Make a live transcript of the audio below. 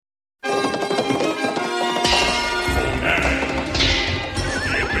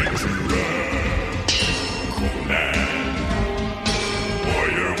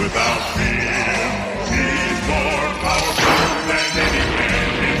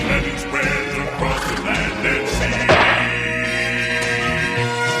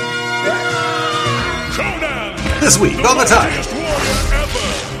This week on the time.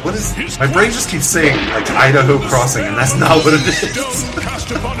 What is... My brain just keeps saying, like, Idaho Crossing, and that's not what it is.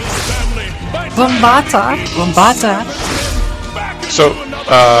 Bombata. So,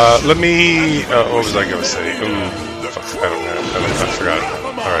 let me... what was I going to say? Ooh, fuck, I don't know. I forgot.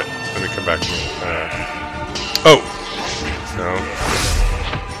 Alright, let me come back to it. No.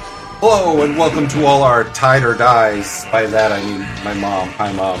 Hello, and welcome to all our Tide or Dies. By that, I mean my mom.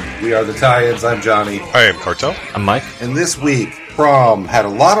 Hi, Mom. We are the Tie-Ins. I'm Johnny. I am Cartel. I'm Mike. And this week, Prom had a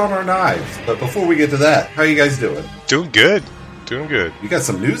lot on our knives. But before we get to that, how are you guys doing? Doing good. You got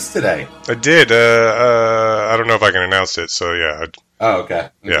some news today. I did. I don't know if I can announce it, so yeah. Oh, okay.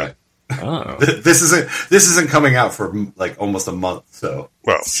 Yeah. Oh. This isn't coming out for like almost a month, so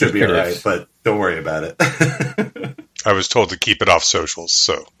Well, should be alright. But don't worry about it. I was told to keep it off socials,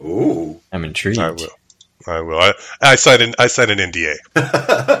 so. Ooh, I'm intrigued. I will. I signed an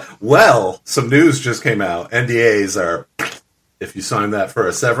NDA. Well, some news just came out. NDAs are, if you sign that for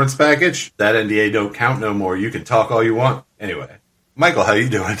a severance package, that NDA don't count no more. You can talk all you want. Anyway, Michael, how you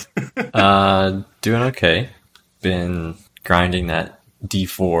doing? Doing okay. Been grinding that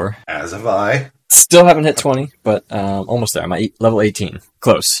D4. As have I. Still haven't hit 20, but almost there. I'm at level 18.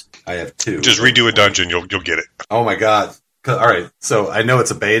 Close. I have 2. Just redo a dungeon, you'll get it. Oh my god. Alright, so I know it's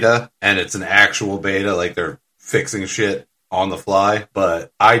a beta, and it's an actual beta, like they're fixing shit on the fly,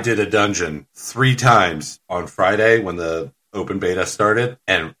 but I did a dungeon 3 times on Friday when the open beta started,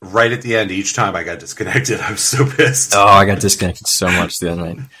 and right at the end, each time I got disconnected. I was so pissed. Oh, I got disconnected so much the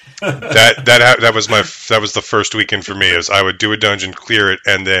other night. That was the first weekend for me, is I would do a dungeon, clear it,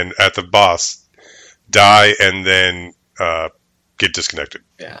 and then at the boss, die, and then get disconnected.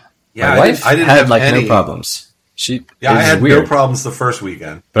 Yeah, my wife I didn't had have like any... no problems. I had weird. no problems the first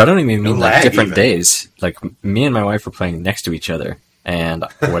weekend. But I don't even mean like different even. days. Like me and my wife were playing next to each other, and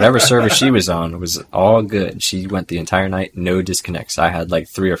whatever server she was on was all good. She went the entire night, no disconnects. I had like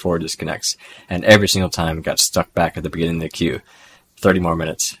 3 or 4 disconnects, and every single time got stuck back at the beginning of the queue. 30 more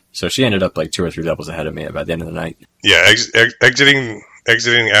minutes. So she ended up like 2 or 3 levels ahead of me by the end of the night. Yeah, exiting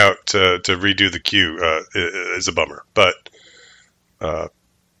out to redo the queue is a bummer, but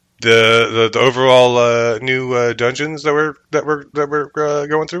the overall new dungeons that we're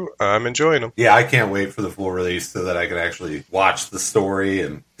going through, I'm enjoying them. Yeah, I can't wait for the full release so that I can actually watch the story,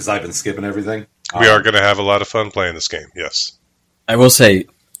 and because I've been skipping everything. We are going to have a lot of fun playing this game. Yes, I will say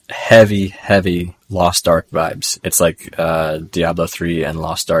heavy Lost Ark vibes. It's like Diablo 3 and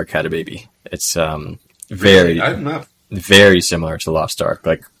Lost Ark had a baby. It's very similar to Lost Ark.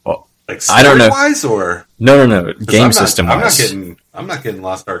 Like I don't know. Wise or no. Game system wise, I'm not getting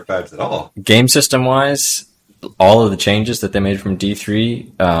Lost Ark vibes at all. Game system wise, all of the changes that they made from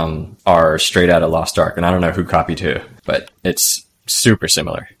D3 are straight out of Lost Ark, and I don't know who copied who, but it's super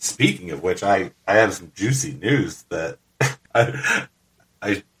similar. Speaking of which, I have some juicy news that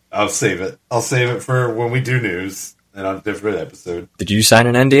I'll save it. I'll save it for when we do news and on a different episode. Did you sign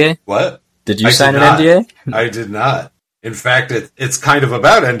an NDA? What? Did you sign an NDA? I did not. In fact, it's kind of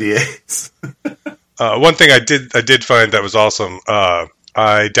about NDAs. One thing I did find that was awesome. I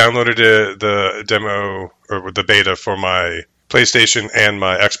downloaded the demo or the beta for my PlayStation and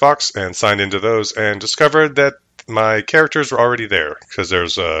my Xbox and signed into those and discovered that my characters were already there because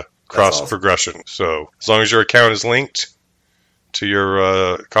there's a cross progression. So as long as your account is linked to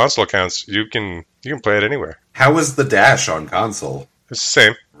your console accounts, you can play it anywhere. How was the dash on console? It's the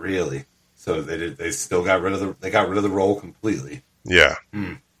same. Really? So they still got rid of the roll completely. Yeah.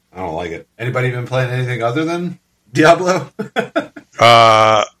 I don't like it. Anybody been playing anything other than Diablo?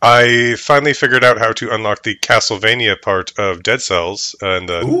 I finally figured out how to unlock the Castlevania part of Dead Cells and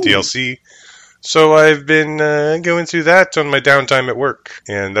the DLC. So I've been going through that on my downtime at work,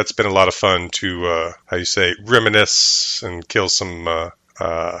 and that's been a lot of fun to reminisce and kill some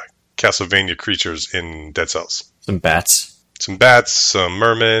Castlevania creatures in Dead Cells. Some bats, some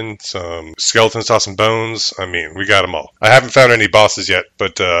mermen, some skeletons, tossing bones. I mean, we got them all. I haven't found any bosses yet,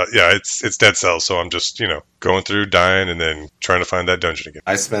 but it's Dead Cells, so I'm just going through, dying, and then trying to find that dungeon again.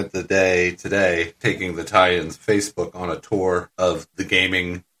 I spent the day today taking the Tie-Ins Facebook on a tour of the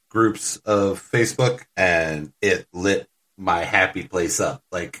gaming groups of Facebook, and it lit my happy place up.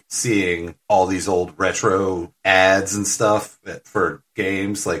 Like seeing all these old retro ads and stuff for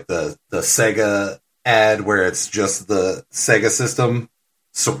games, like the Sega ad where it's just the Sega system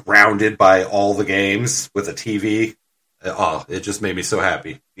surrounded by all the games with a TV. Oh, it just made me so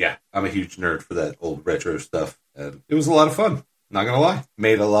happy. Yeah, I'm a huge nerd for that old retro stuff, and it was a lot of fun. Not gonna lie.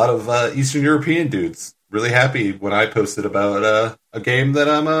 Made a lot of Eastern European dudes really happy when I posted about a game that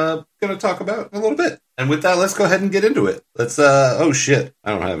I'm going to talk about in a little bit. And with that, let's go ahead and get into it. Let's, oh shit,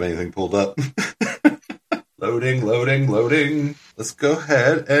 I don't have anything pulled up. Loading. Let's go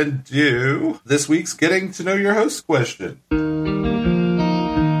ahead and do this week's Getting to Know Your Host question.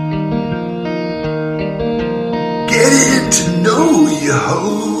 Getting to know your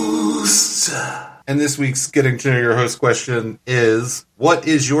host. And this week's Getting to Know Your Host question is, what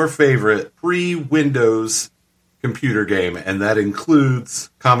is your favorite pre-Windows computer game? And that includes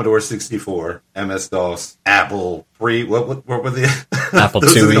Commodore 64, MS-DOS, Apple III. What were the Apple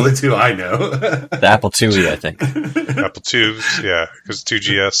those IIe. are the only two I know. The Apple IIe, I think. Apple IIs, yeah, because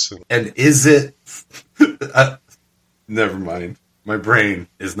 2GS. And is it... never mind. My brain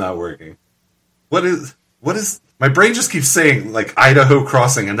is not working. What is... My brain just keeps saying, like, Idaho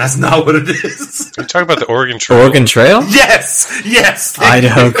Crossing, and that's not what it is. Are you talking about the Oregon Trail? Oregon Trail? Yes!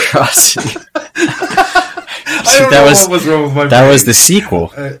 Idaho Crossing. I don't know what was wrong with my brain. That was the sequel.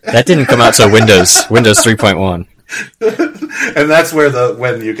 That didn't come out till Windows 3.1. And that's where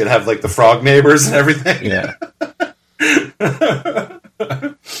when you could have, like, the frog neighbors and everything. Yeah.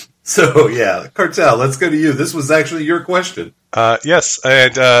 So, yeah, Cartel, let's go to you. This was actually your question. Yes,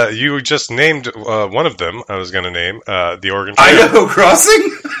 and you just named one of them. I was going to name the Oregon Trail. Idaho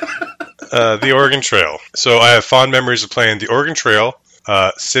Crossing? The Oregon Trail. So I have fond memories of playing the Oregon Trail,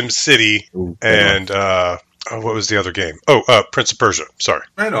 Sim City, and what was the other game? Prince of Persia. Sorry.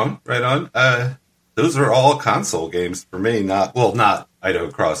 Right on. Those are all console games for me. Not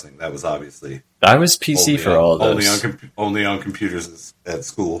Idaho Crossing. That was obviously... I was PC for all of those. Only on computers at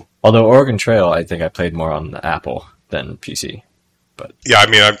school. Although Oregon Trail, I think I played more on the Apple than PC. But yeah, I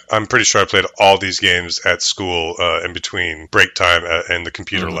mean, I'm pretty sure I played all these games at school in between break time and the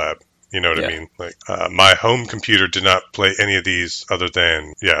computer lab. You know what I mean? Like my home computer did not play any of these other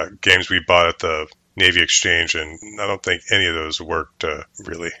than games we bought at the Navy Exchange, and I don't think any of those worked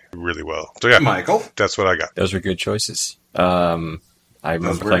really, really well. So yeah, Michael, that's what I got. Those were good choices. I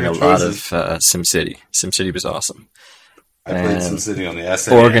remember playing a lot of SimCity. SimCity was awesome. I played SimCity on the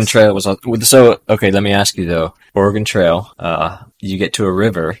SNES. Oregon Trail was awesome. So, okay, let me ask you though. Oregon Trail, you get to a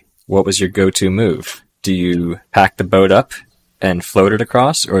river. What was your go-to move? Do you pack the boat up and float it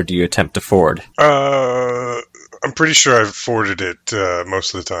across, or do you attempt to ford? I'm pretty sure I've forded it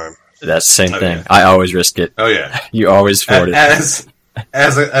most of the time. That's the same thing. Yeah. I always risk it. Oh yeah, You always ford it. As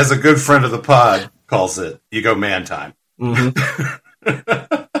a good friend of the pod calls it, you go man time. Mm-hmm.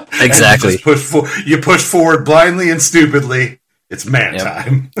 Exactly. You push forward blindly and stupidly. It's man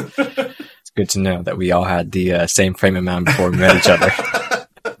time. It's good to know that we all had the same frame of mind before we met each other.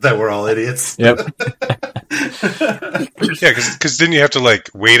 That we're all idiots. Yep. Yeah, because didn't you have to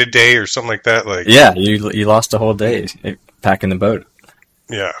like wait a day or something like that? Like Yeah, you lost a whole day packing the boat.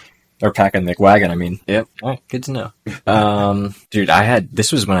 Yeah. Or packing the wagon, I mean. Yep. All right, good to know. Dude,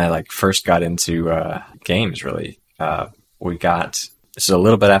 this was when I like first got into games, really. This is a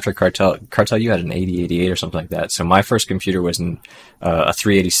little bit after Cartel. Cartel, you had an 8088 or something like that. So my first computer was a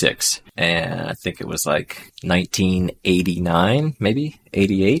 386. And I think it was like 1989, maybe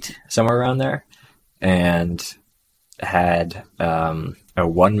 88, somewhere around there. And had a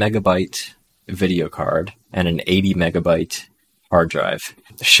 1 megabyte video card and an 80 megabyte hard drive.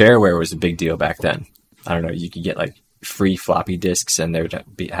 Shareware was a big deal back then. I don't know, you could get like free floppy disks and they would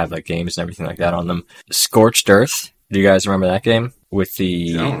have like games and everything like that on them. Scorched Earth. Do you guys remember that game? With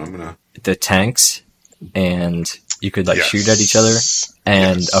the tanks, and you could like shoot at each other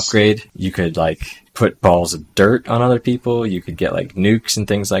and upgrade. You could like put balls of dirt on other people. You could get like nukes and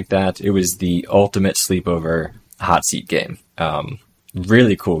things like that. It was the ultimate sleepover hot seat game.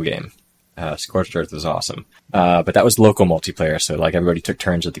 Really cool game. Scorched Earth was awesome. But that was local multiplayer, so like everybody took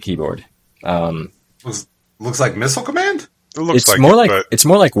turns at the keyboard. Looks like Missile Command? It's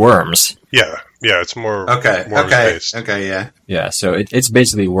more like Worms. Yeah, it's more okay. based. Okay, yeah. Yeah, so it's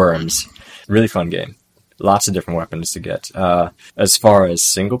basically Worms. Really fun game. Lots of different weapons to get. As far as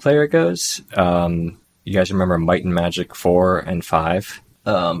single player goes, you guys remember Might and Magic 4 and 5?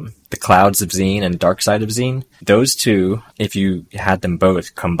 The Clouds of Xene and Dark Side of Xene? Those two, if you had them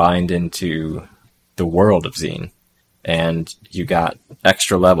both combined into the world of Xene, and you got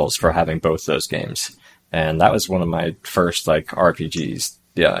extra levels for having both those games. And that was one of my first like RPGs.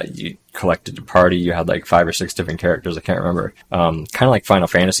 Yeah, you collected a party. You had like 5 or 6 different characters. I can't remember. Kind of like Final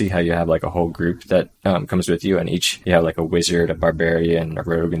Fantasy, how you have like a whole group that comes with you, and each you have like a wizard, a barbarian, a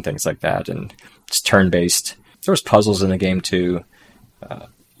rogue, and things like that. And it's turn-based. There was puzzles in the game too.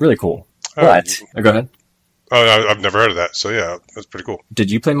 Really cool. Go ahead. Oh, I've never heard of that. So yeah, that's pretty cool.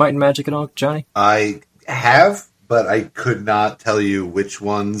 Did you play Might and Magic at all, Johnny? I have, but I could not tell you which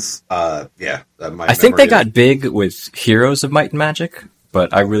ones. I think they got big with Heroes of Might and Magic.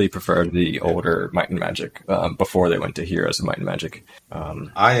 but I really preferred the older Might and Magic before they went to Heroes of Might and Magic.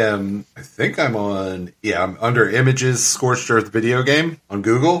 I think I'm I'm under Images Scorched Earth video game on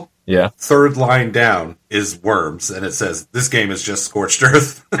Google. Yeah. Third line down is Worms, and it says, this game is just Scorched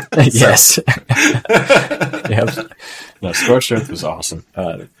Earth. Yes. Yep. No, Scorched Earth was awesome.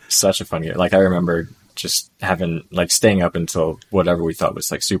 Such a fun game. Like, I remember just staying up until whatever we thought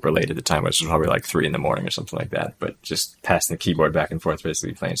was like super late at the time, which was probably like 3 a.m. or something like that, but just passing the keyboard back and forth,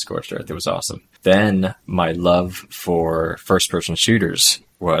 basically playing Scorched Earth. It was awesome. Then my love for first-person shooters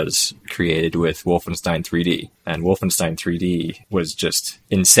was created with Wolfenstein 3D, and Wolfenstein 3D was just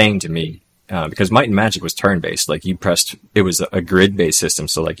insane to me. Because Might and Magic was turn-based. Like, it was a grid-based system,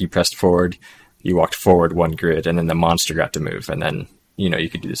 so like you pressed forward, you walked forward one grid, and then the monster got to move, and then you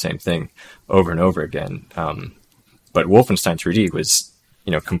could do the same thing over and over again. But Wolfenstein 3D was,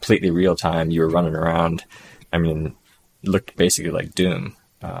 completely real time. You were running around. I mean, it looked basically like Doom.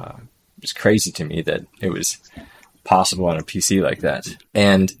 It was crazy to me that it was possible on a PC like that.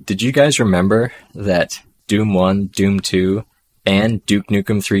 And did you guys remember that Doom 1, Doom 2, and Duke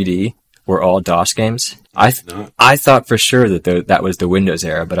Nukem 3D were all DOS games? I thought for sure that that was the Windows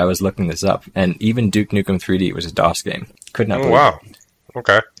era, but I was looking this up, and even Duke Nukem 3D was a DOS game. Could not believe wow. it.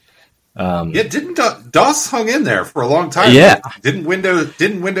 Okay. Didn't DOS hung in there for a long time? Yeah. Didn't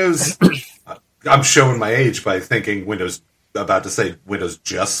Windows? I'm showing my age by thinking Windows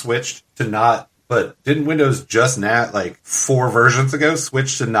just switched to not. But didn't Windows just like 4 versions ago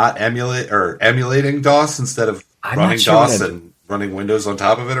switch to not emulating DOS instead of running DOS and running Windows on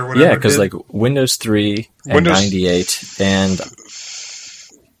top of it or whatever? Yeah, because like Windows 3 and 98 and.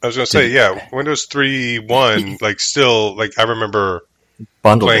 I was going to say, Windows 3.1, like still, like I remember.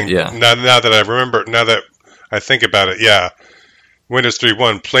 Bundled playing, it, yeah. Now that I think about it, yeah. Windows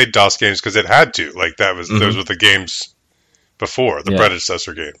 3.1 played DOS games because it had to. Like, those were the games before, the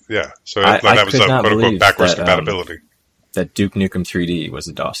predecessor game. Yeah. So that was a quote-unquote backwards compatibility. That Duke Nukem 3D was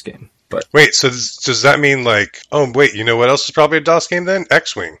a DOS game. But wait, so does that mean like, oh, wait, you know what else is probably a DOS game then?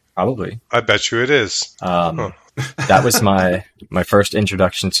 X-Wing. Probably. I bet you it is. That was my first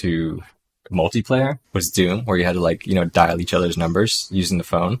introduction to multiplayer was Doom, where you had to dial each other's numbers using the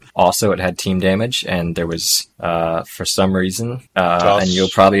phone. Also, it had team damage, and there was for some reason, and you'll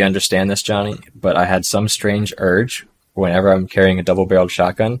probably understand this, Johnny, but I had some strange urge whenever I'm carrying a double-barreled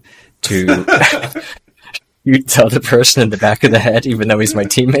shotgun to you tell the person in the back of the head, even though he's my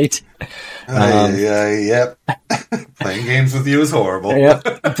teammate. Yep. Playing games with you is horrible. Yeah,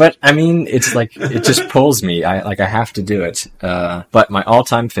 but I mean, it's like it just pulls me. I have to do it. But my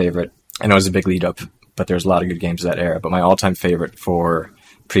all-time favorite. I know it was a big lead up, but there's a lot of good games of that era. But my all-time favorite for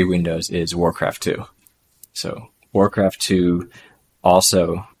pre-Windows is Warcraft 2. So Warcraft 2,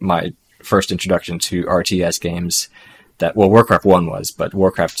 also my first introduction to RTS games. Warcraft 1 was, but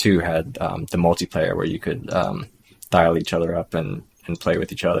Warcraft 2 had the multiplayer where you could dial each other up and play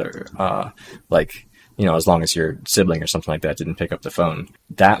with each other. As long as your sibling or something like that didn't pick up the phone.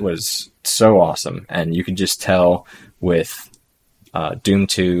 That was so awesome. And you could just tell with Doom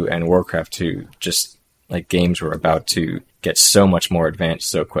 2 and Warcraft 2, just like games were about to get so much more advanced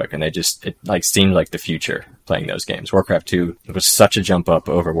so quick, and it seemed like the future playing those games. Warcraft 2 was such a jump up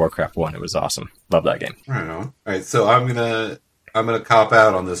over Warcraft 1. It was awesome. Love that game. Right on. All right, so I'm gonna cop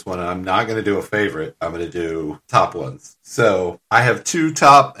out on this one, and I'm not gonna do a favorite. I'm gonna do top ones. So I have 2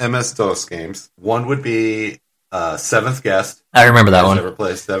 top MS-DOS games. One would be Seventh Guest. I remember that one. Ever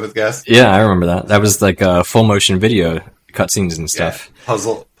play Seventh Guest? Yeah, I remember that. That was like a full motion video cutscenes and stuff.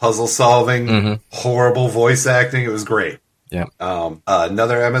 Yeah. Puzzle solving, horrible voice acting. It was great. Yeah.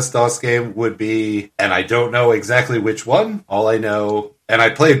 Another MS-DOS game would be, and I don't know exactly which one. All I know, and I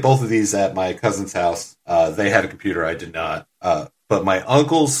played both of these at my cousin's house. They had a computer, I did not. But my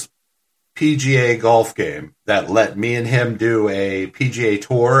uncle's PGA golf game that let me and him do a PGA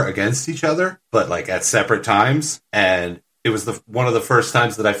tour against each other, but like at separate times. And it was one of the first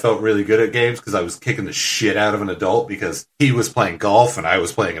times that I felt really good at games because I was kicking the shit out of an adult because he was playing golf and I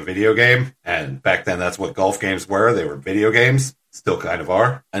was playing a video game. And back then, that's what golf games were. They were video games. Still kind of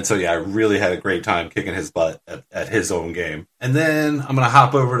are. And so, yeah, I really had a great time kicking his butt at his own game. And then I'm going to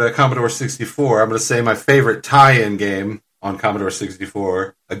hop over to Commodore 64. I'm going to say my favorite tie-in game on Commodore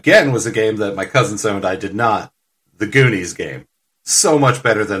 64, again, was a game that my cousins owned. I did not. The Goonies game. So much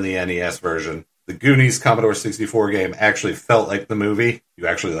better than the NES version. The Goonies Commodore 64 game actually felt like the movie. You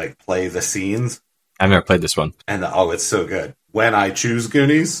actually play the scenes. I've never played this one. And it's so good. When I choose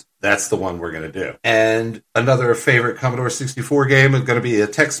Goonies, that's the one we're going to do. And another favorite Commodore 64 game is going to be a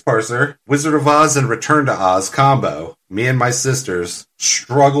text parser. Wizard of Oz and Return to Oz combo. Me and my sisters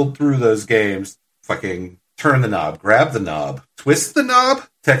struggled through those games fucking turn the knob, grab the knob, twist the knob.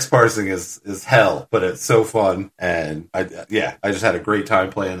 Text parsing is hell, but it's so fun. And I just had a great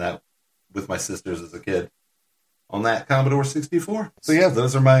time playing that with my sisters as a kid on that Commodore 64. So yeah,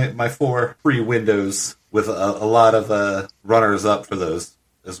 those are my 4 pre-Windows with a lot of runners up for those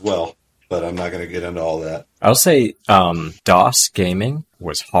as well. But I'm not going to get into all that. I'll say DOS gaming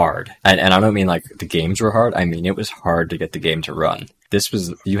was hard. And I don't mean like the games were hard. I mean, it was hard to get the game to run.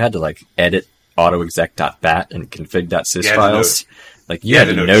 You had to like edit autoexec.bat and config.sys files. Like you had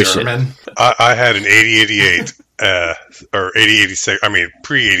to know German. Shit. I had an 8088 or 8086. I mean,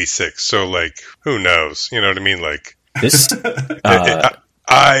 pre-86. So like, who knows? You know what I mean? Like this.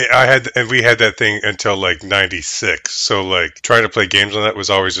 I had, and we had that thing until like 96. So like trying to play games on that was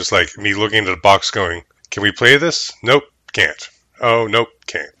always just like me looking into the box going, can we play this? Nope, can't. Oh, nope,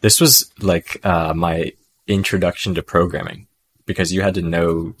 can't. This was like my introduction to programming because you had to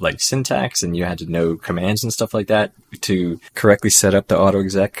know like syntax and you had to know commands and stuff like that to correctly set up the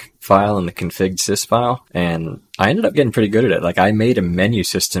autoexec file and the config sys file. And I ended up getting pretty good at it. Like I made a menu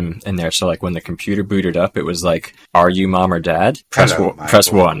system in there. So like when the computer booted up, it was like, are you mom or dad? Press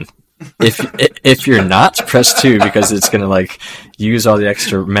 1. If you're not, press 2 because it's going to like use all the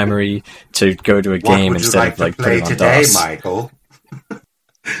extra memory to go to a game instead of like playing on DOS. Michael?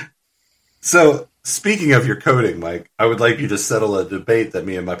 So, speaking of your coding, Mike, I would like you to settle a debate that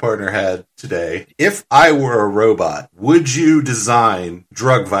me and my partner had today. If I were a robot, would you design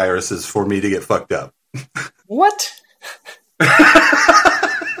drug viruses for me to get fucked up? What?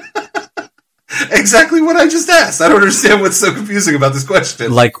 Exactly what I just asked. I don't understand what's so confusing about this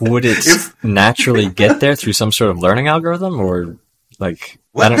question. Like, would it naturally get there through some sort of learning algorithm, or like?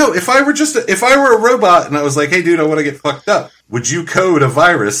 Well, no. If I were a robot and I was like, "Hey, dude, I want to get fucked up," would you code a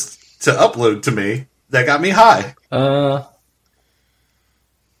virus to upload to me that got me high?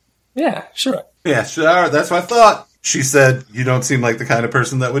 Yeah, sure. Yeah, sure. That's what I thought. She said, "You don't seem like the kind of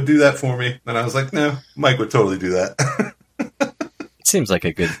person that would do that for me." And I was like, "No, Mike would totally do that." It seems like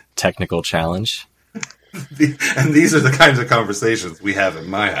a good technical challenge. And these are the kinds of conversations we have in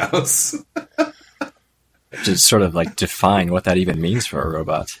my house. Just sort of like define what that even means for a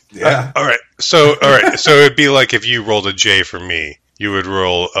robot. Yeah. All right. So it'd be like if you rolled a J for me, you would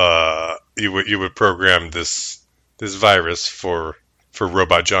roll. You would program this virus for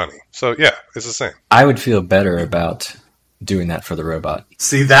Robot Johnny. So yeah, it's the same. I would feel better about doing that for the robot.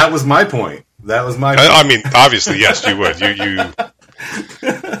 See, that was my point. I mean, obviously, yes, you would.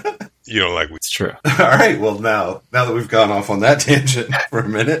 You don't like. It's true. All right. Well, now that we've gone off on that tangent for a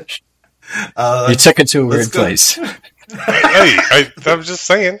minute, you took it to a weird place. Hey, I'm just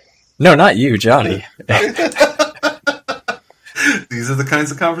saying. No, not you, Johnny. These are the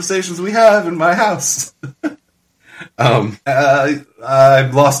kinds of conversations we have in my house. I'm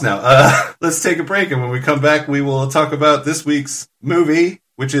lost now. Let's take a break, and when we come back, we will talk about this week's movie,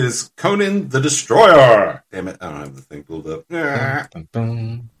 which is Conan the Destroyer. Damn it, I don't have the thing pulled up.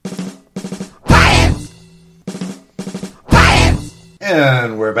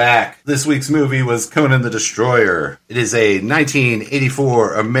 And we're back. This week's movie was Conan the Destroyer. It is a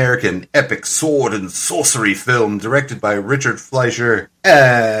 1984 American epic sword and sorcery film directed by Richard Fleischer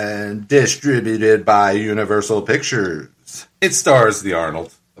and distributed by Universal Pictures. It stars the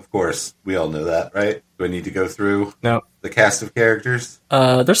Arnold. Of course, we all know that, right? Do I need to go through No. the cast of characters?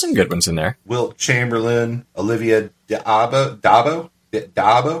 There's some good ones in there. Wilt Chamberlain, Olivia Dabo?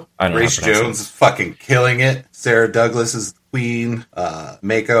 Grace Jones is fucking killing it. Sarah Douglas is the Queen.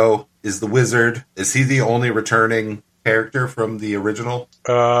 Mako is the Wizard. Is he the only returning character from the original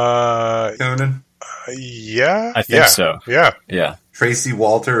Conan? Yeah. I think so. Yeah. Yeah. Tracy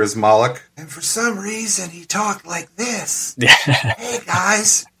Walter is Moloch. And for some reason, he talked like this. Yeah. Hey,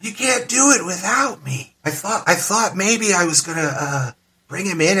 guys, you can't do it without me. I thought maybe I was going to bring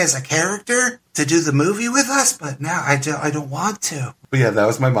him in as a character to do the movie with us, but now I don't want to. But yeah, that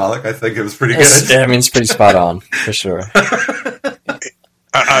was my Moloch. I think it was pretty good. I mean, it's pretty spot on, for sure.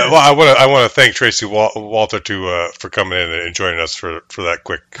 I want to thank Tracy Walter for coming in and joining us for that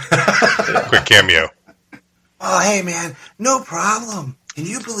quick cameo. Oh, hey, man, no problem. Can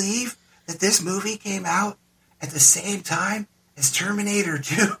you believe that this movie came out at the same time as Terminator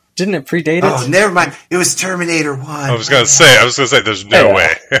 2? Didn't it predate it? Oh, never mind. It was Terminator 1. I was going to say, there's no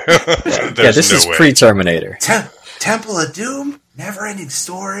way. This is pre-Terminator. Temple of Doom? Never-ending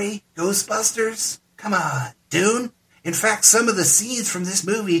story? Ghostbusters? Come on. Dune? In fact, some of the scenes from this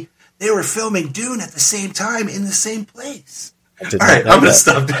movie, they were filming Dune at the same time in the same place. All right, I'm going to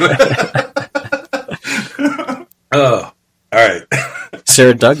stop doing it. Oh, all right.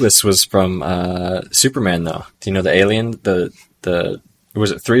 Sarah Douglas was from Superman, though. Do you know the alien? The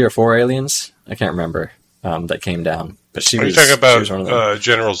was it 3 or 4 aliens? I can't remember. that came down. But she Are was you talking she was one of them. about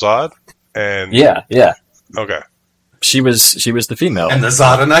General Zod? And Yeah. Okay. She was the female. And the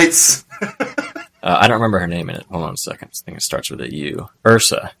Zodonites. I don't remember her name in it. Hold on a second. I think it starts with a U.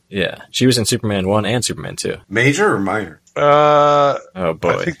 Ursa. Yeah. She was in Superman 1 and Superman 2. Major or minor? Oh,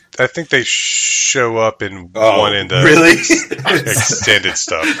 boy. I think they show up in one in the really? extended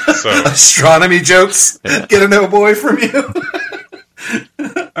stuff. So Astronomy jokes? Yeah. Get a no boy from you?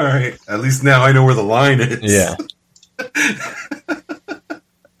 All right. At least now I know where the line is. Yeah.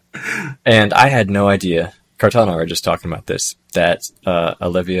 And I had no idea, Cartel and I were just talking about this, that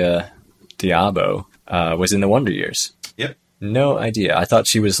Olivia Diabo was in the Wonder Years. Yep. No idea. I thought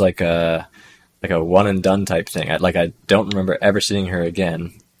she was like a one and done type thing. I don't remember ever seeing her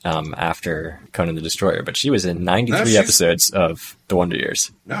again after Conan the Destroyer, but she was in 93 episodes of the Wonder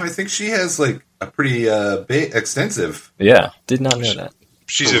Years. No, I think she has like a pretty extensive. Yeah, did not know that.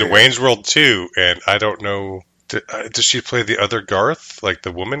 she's in Wayne's World 2, and I don't know. Does she play the other Garth, like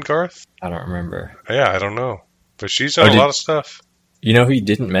the woman Garth? I don't remember. Yeah, I don't know. But she's done a lot of stuff. You know who he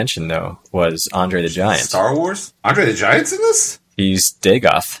didn't mention, though, was Andre the Giant. Star Wars? Andre the Giant's in this? He's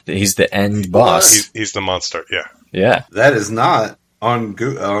Dagoth. He's the end boss. He's the monster, yeah. Yeah. That is not on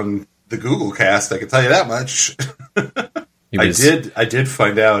the Google cast, I can tell you that much. I did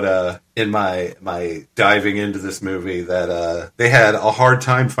find out in my diving into this movie that they had a hard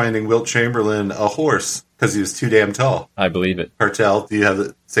time finding Wilt Chamberlain a horse because he was too damn tall. I believe it. Cartel, do you have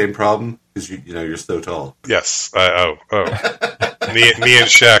the same problem? Because you're so tall. Yes. Me and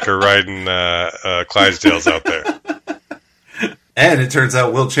Shaq are riding Clydesdales out there. And it turns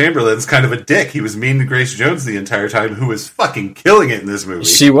out Wilt Chamberlain's kind of a dick. He was mean to Grace Jones the entire time, who was fucking killing it in this movie.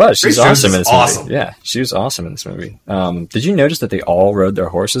 She was. She's awesome in this awesome. movie. Yeah, she was awesome in this movie. Did you notice that they all rode their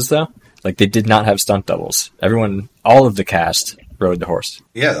horses, though? Like, they did not have stunt doubles. All of the cast rode the horse.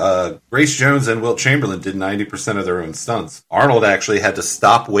 Yeah, Grace Jones and Wilt Chamberlain did 90% of their own stunts. Arnold actually had to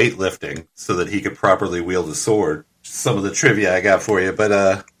stop weightlifting so that he could properly wield a sword. Some of the trivia I got for you,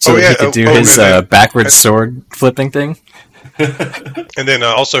 but... So he could do his backwards sword flipping thing? And then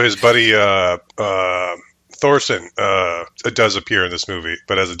also his buddy Thorson does appear in this movie,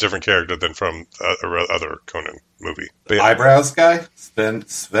 but as a different character than from other Conan movie. But yeah. Eyebrows guy? Sven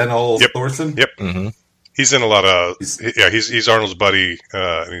Thorson? Yep. Mm-hmm. He's in a lot of... He's Arnold's buddy,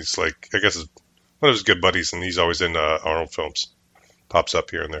 and he's like, I guess, one of his good buddies, and he's always in Arnold films. Pops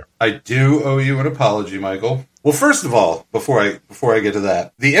up here and there. I do owe you an apology, Michael. Well, first of all, before I get to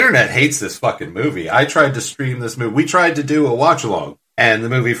that, the internet hates this fucking movie. I tried to stream this movie. We tried to do a watch along, and the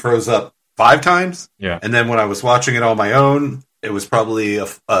movie froze up 5 times. Yeah. And then when I was watching it on my own, it was probably a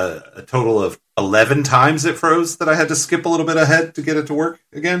total of 11 times it froze that I had to skip a little bit ahead to get it to work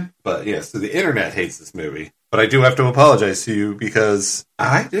again. But yeah, so the internet hates this movie. But I do have to apologize to you because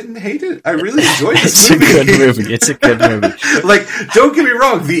I didn't hate it. I really enjoyed this movie. It's a good movie. It's a good movie. Like, don't get me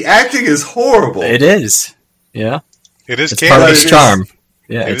wrong. The acting is horrible. It is. Yeah. It is It's campy. part of its charm.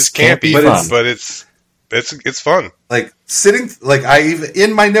 Yeah, It it's is campy, fun. but it's fun. Like,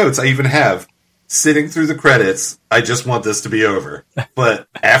 in my notes, I even have, sitting through the credits, I just want this to be over. But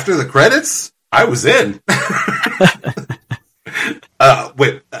after the credits, I was in.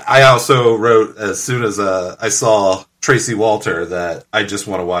 Wait, I also wrote, as soon as I saw Tracy Walter, that I just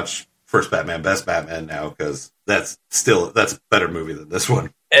want to watch First Batman, Best Batman now, because that's a better movie than this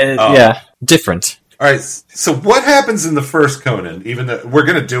one. Yeah, different. All right, so what happens in the first Conan? Even though we're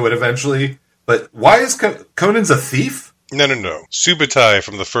going to do it eventually, but why is Conan's a thief? No. Subutai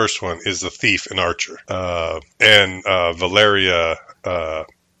from the first one is the thief and archer. And Valeria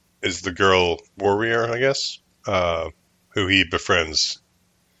is the girl warrior, I guess, who he befriends.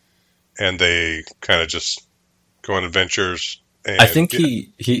 And they kind of just go on adventures. And, I think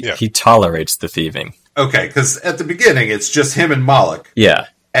he tolerates the thieving. Okay, because at the beginning, it's just him and Moloch. Yeah.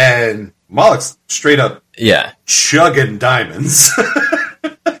 And Moloch's straight up chugging diamonds.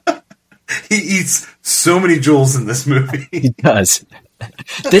 He eats so many jewels in this movie. He does.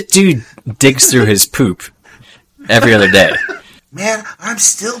 That dude digs through his poop every other day. Man, I'm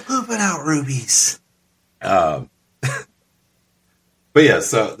still pooping out rubies. But yeah,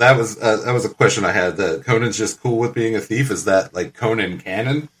 so that was a question I had. That Conan's just cool with being a thief. Is that like Conan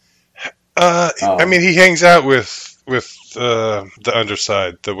canon? I mean, he hangs out with the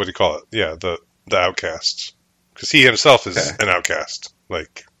underside. What do you call it? Yeah, the outcasts. Because he himself is an outcast.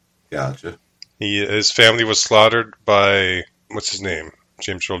 Like, gotcha. His family was slaughtered by, what's his name?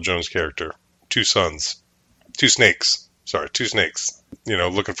 James Earl Jones' character. 2 sons. 2 snakes. Sorry, 2 snakes.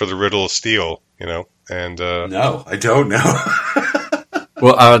 Looking for the riddle of steel, and... No, I don't know.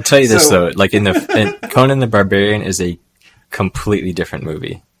 Well, I'll tell you this, though. Like, in Conan the Barbarian is a completely different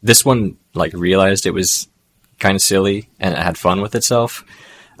movie. This one, realized it was kind of silly and it had fun with itself.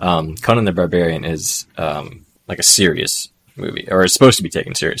 Conan the Barbarian is like a serious movie, or it's supposed to be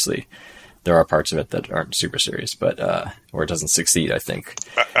taken seriously. There are parts of it that aren't super serious, but or it doesn't succeed, I think.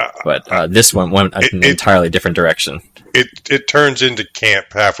 But this one went an entirely different direction. It turns into camp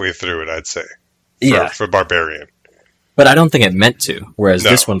halfway through it, I'd say. For Barbarian. But I don't think it meant to, whereas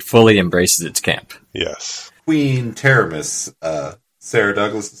this one fully embraces its camp. Yes. Queen Taramis, Sarah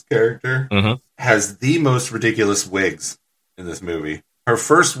Douglas's character, has the most ridiculous wigs in this movie. Her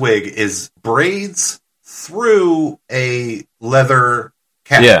first wig is braids through a leather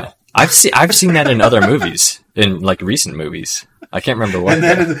cap. Yeah. I've seen that in other movies, in like recent movies. I can't remember what. And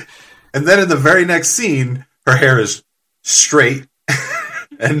then in the very next scene, her hair is straight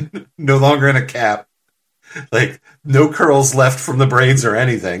and no longer in a cap. Like no curls left from the braids or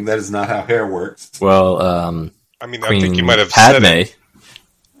anything. That is not how hair works. Well, I mean, Queen I think you might have Padme said it.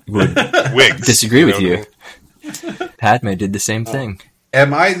 would Wigs, disagree with you. What I mean? Padme did the same thing.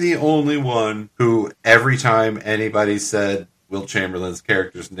 Am I the only one who every time anybody said Will Chamberlain's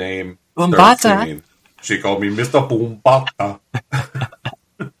character's name, Boombata. singing, she called me Mr. Boombata?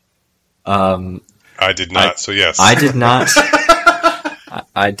 I did not, so yes. I did not.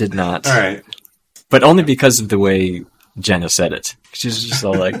 I did not. All right. But only because of the way Jenna said it. She's just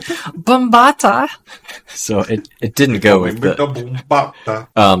all like, Boombata. So it didn't go with the...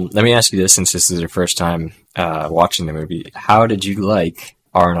 Boombata. Let me ask you this, since this is your first time watching the movie. How did you like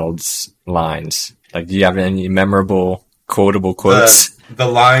Arnold's lines? Like, do you have any memorable, quotable quotes? The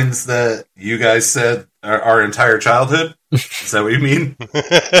lines that you guys said our entire childhood? Is that what you mean?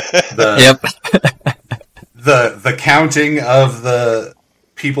 Yep. The counting of the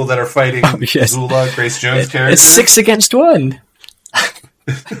people that are fighting yes. Zula, Grace Jones' character. It's 6 against 1.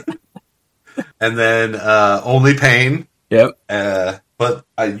 And then only pain. Yep. But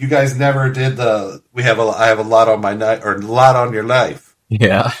you guys never did the. I have a lot on my knife, or a lot on your life.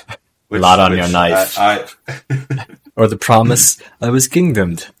 Yeah. A lot on your knife. Or the promise I was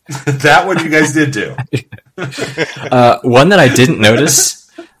kingdomed. That one you guys did do. One that I didn't notice,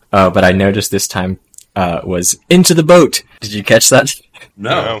 but I noticed this time, was Into the Boat. Did you catch that?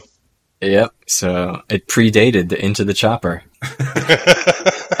 No. Yep. So it predated the Into the Chopper.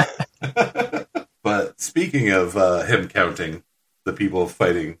 But speaking of him counting the people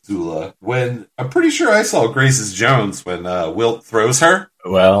fighting Zula, when I'm pretty sure I saw Grace's Jones when Wilt throws her.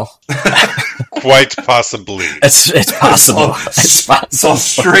 Well, quite possibly. It's possible. It's possible. Saw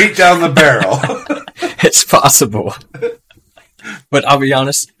straight down the barrel. It's possible. But I'll be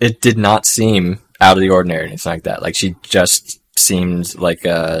honest, it did not seem out of the ordinary or anything like that. Like, she just seemed like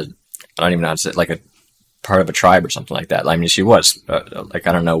I don't even know how to say it, like a part of a tribe or something like that. I mean, she was like,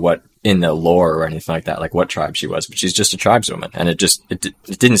 I don't know what in the lore or anything like that, like what tribe she was, but she's just a tribeswoman, and it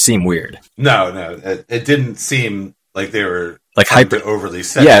didn't seem weird. No, it didn't seem like they were like hyper overly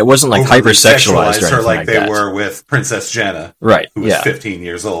sexualized. Yeah, it wasn't like hyper sexualized or anything like they that. were with Princess Jenna, right? Who was 15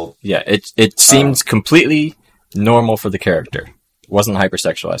 years old. Yeah, it seemed completely normal for the character. It wasn't hyper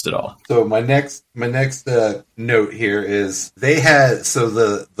sexualized at all. So my next note here is they had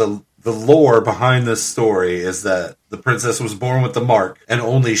the lore behind this story is that the princess was born with the mark, and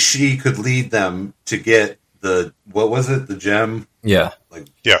only she could lead them to get the gem? Yeah. Like,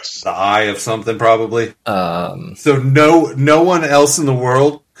 yes, the eye of something, probably. So no one else in the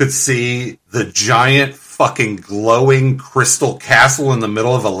world could see the giant fucking glowing crystal castle in the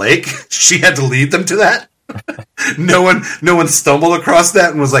middle of a lake. She had to lead them to that. No one stumbled across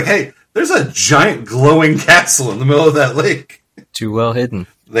that and was like, "Hey, there's a giant glowing castle in the middle of that lake." Too well hidden.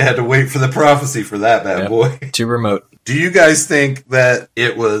 They had to wait for the prophecy for that bad boy. Too remote. Do you guys think that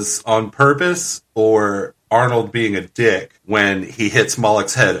it was on purpose, or Arnold being a dick when he hits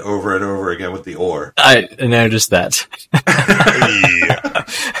Moloch's head over and over again with the oar? I noticed that. Yeah.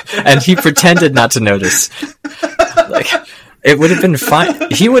 And he pretended not to notice. Like, it would have been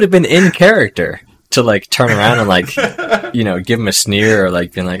fine. He would have been in character to, like, turn around and, like, give him a sneer, or,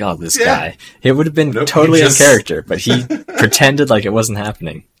 like, being like, oh, this guy. It would have been totally in character, but he pretended like it wasn't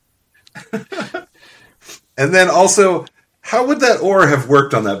happening. And then also, how would that oar have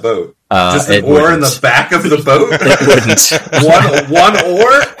worked on that boat? Just an oar wouldn't. in the back of the boat? It wouldn't. One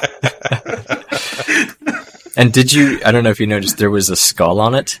oar? And I don't know if you noticed, there was a skull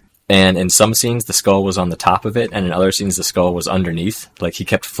on it, and in some scenes the skull was on the top of it, and in other scenes the skull was underneath. Like, he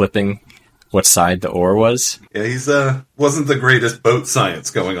kept flipping what side the oar was. Yeah, he's wasn't the greatest boat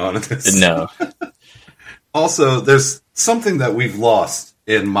science going on in this. No. Also, there's something that we've lost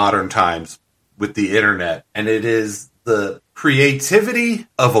in modern times with the internet, and it is the creativity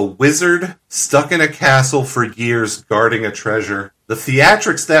of a wizard stuck in a castle for years guarding a treasure. the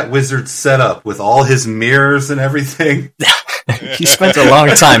theatrics that wizard set up with all his mirrors and everything. He spent a long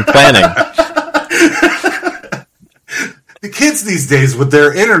time planning. The kids these days with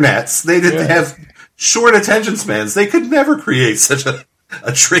their internets, they didn't have short attention spans. They could never create such a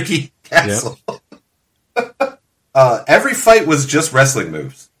tricky castle. Yep. Every fight was just wrestling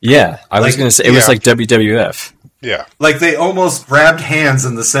moves. Yeah, I was going to say, it was like WWF. Yeah. Like they almost grabbed hands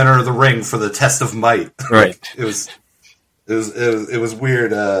in the center of the ring for the test of might. Right. It was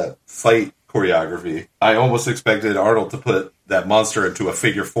weird fight choreography. I almost expected Arnold to put that monster into a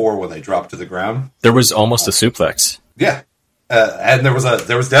figure 4 when they dropped to the ground. There was almost a suplex. Yeah. And there was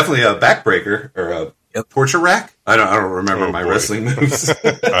definitely a backbreaker or a torture rack. I don't remember my wrestling moves.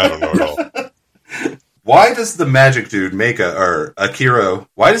 I don't know at all. Why does the magic dude Akiro?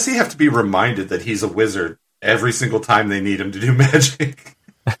 Why does he have to be reminded that he's a wizard every single time they need him to do magic?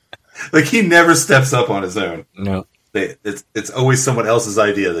 Like he never steps up on his own. No, it's always someone else's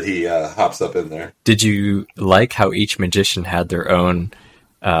idea that he hops up in there. Did you like how each magician had their own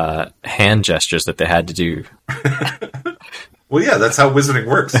hand gestures that they had to do? Well, yeah, that's how wizarding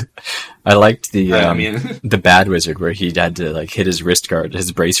works. I liked the bad wizard where he had to like hit his wrist guard,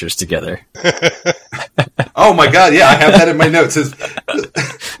 his bracers together. Oh my god, yeah, I have that in my notes.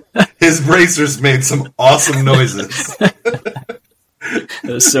 His bracers made some awesome noises. It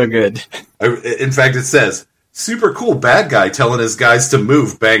was so good. In fact, it says, super cool bad guy telling his guys to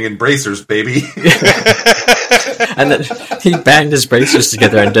move, banging bracers, baby. And then he banged his bracers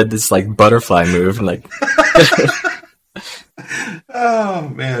together and did this like butterfly move and like oh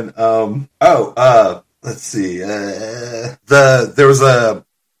man. Let's see. There was a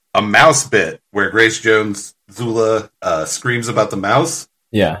mouse bit where Grace Jones Zula screams about the mouse.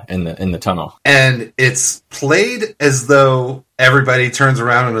 Yeah, in the tunnel. And it's played as though everybody turns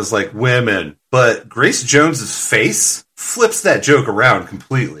around and is like women, but Grace Jones's face flips that joke around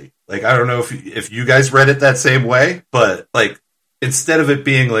completely. Like I don't know if you guys read it that same way, but like instead of it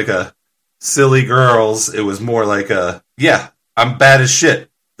being like a silly girls, it was more like I'm bad as shit.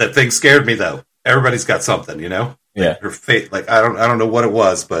 That thing scared me though. Everybody's got something, you know? Yeah. Her face, like I don't know what it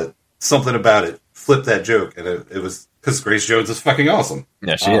was, but something about it flipped that joke, and it was because Grace Jones is fucking awesome.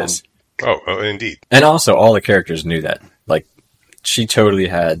 Yeah, she is. Oh, indeed. And also, all the characters knew that. Like, she totally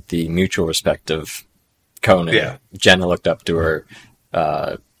had the mutual respect of Conan. Yeah. Jenna looked up to her.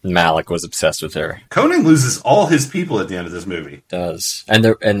 Malik was obsessed with her. Conan loses all his people at the end of this movie. Does. And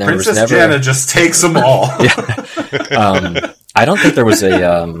there Princess was never... Jenna just takes them all. Yeah. I don't think there was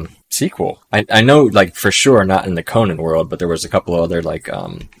a sequel. I know, like, for sure, not in the Conan world, but there was a couple of other, like,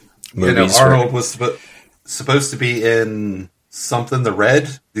 movies. Arnold was supposed to be in something. The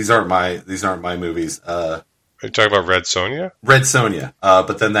Red. These aren't my movies. Are you talking about Red Sonja? Red Sonja.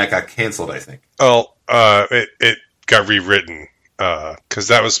 But then that got canceled, I think. Oh, it got rewritten. Because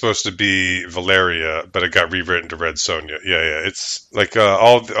that was supposed to be Valeria, but it got rewritten to Red Sonja. Yeah. It's like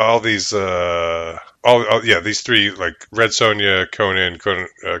all these these three, like Red Sonja,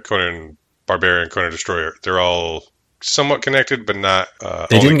 Conan Barbarian, Conan Destroyer. They're all somewhat connected, but not.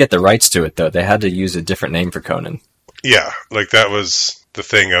 They didn't get the rights to it though. They had to use a different name for Conan. Yeah, like that was the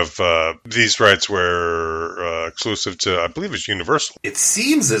thing of these rights were exclusive to, I believe it's Universal. It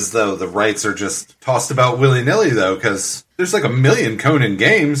seems as though the rights are just tossed about willy-nilly, though, because there's like 1 million Conan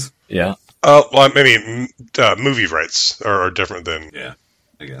games. Yeah. Well, I mean, movie rights are different than... Yeah,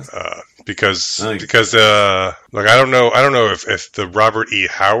 I guess. Because like I don't know if the Robert E.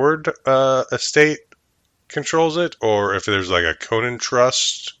 Howard estate controls it, or if there's like a Conan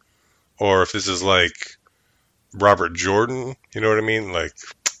Trust, or if this is like Robert Jordan, you know what I mean? Like,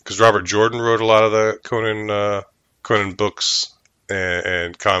 because Robert Jordan wrote a lot of the Conan books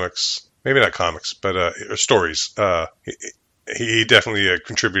and comics. Maybe not comics, but stories. He definitely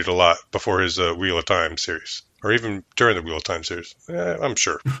contributed a lot before his Wheel of Time series, or even during the Wheel of Time series. I'm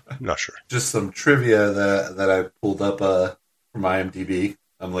sure. I'm not sure. Just some trivia that I pulled up from IMDb.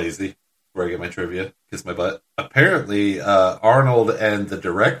 I'm lazy. Where I get my trivia. Kiss my butt. Apparently, Arnold and the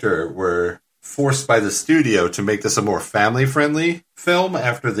director were forced by the studio to make this a more family-friendly film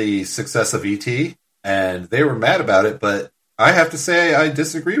after the success of E.T., and they were mad about it, but I have to say I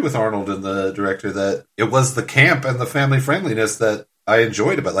disagree with Arnold and the director that it was the camp and the family-friendliness that I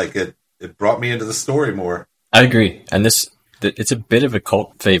enjoyed about it brought me into the story more. I agree, and it's a bit of a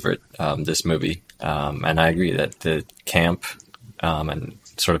cult favorite, this movie, and I agree that the camp and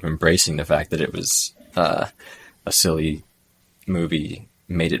sort of embracing the fact that it was a silly movie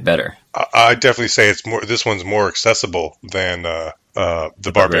made it better. I definitely say it's more. This one's more accessible than the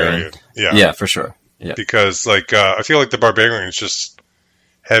Barbarian. Yeah, for sure. Yeah, because I feel like the Barbarian is just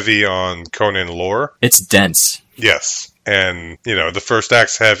heavy on Conan lore. It's dense. Yes. And, the first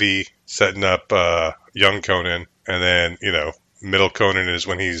act's heavy, setting up young Conan, and then, middle Conan is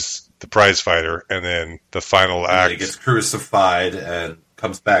when he's the prize fighter, and then the final act... He gets crucified and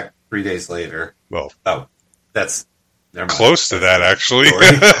comes back 3 days later. Well... Oh, that's... Close to that, actually.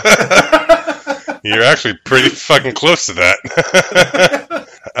 You're actually pretty fucking close to that.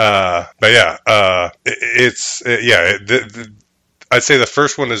 But yeah, I'd say the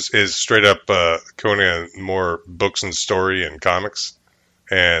first one is straight up Conan, more books and story and comics,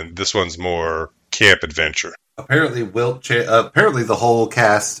 and this one's more camp adventure. Apparently, apparently the whole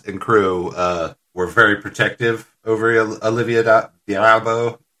cast and crew were very protective over Olivia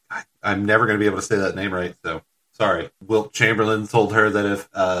Diabo. I'm never going to be able to say that name right, so sorry. Wilt Chamberlain told her that if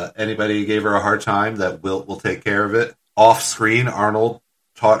anybody gave her a hard time, that Wilt will take care of it. Off screen, Arnold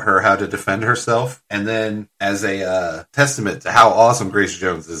taught her how to defend herself. And then, as a testament to how awesome Grace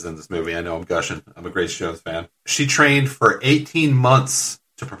Jones is in this movie, I know I'm gushing. I'm a Grace Jones fan. She trained for 18 months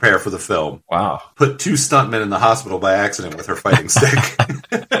to prepare for the film. Wow. Put 2 stuntmen in the hospital by accident with her fighting stick.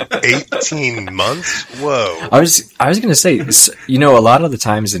 18 months? Whoa. I was going to say, a lot of the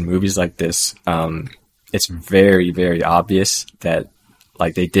times in movies like this, it's very, very obvious that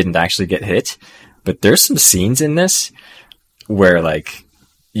like they didn't actually get hit. But there's some scenes in this where like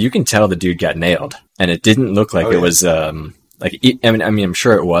you can tell the dude got nailed, and it didn't look like it was I'm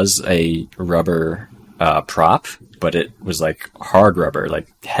sure it was a rubber prop, but it was like hard rubber, like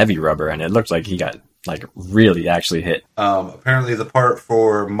heavy rubber, and it looked like he got like really actually hit. Apparently the part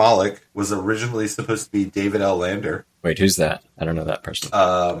for Moloch was originally supposed to be David L. Lander. Wait, who's that? I don't know that person.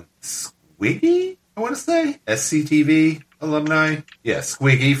 Squiggy, I want to say. SCTV alumni. Yeah,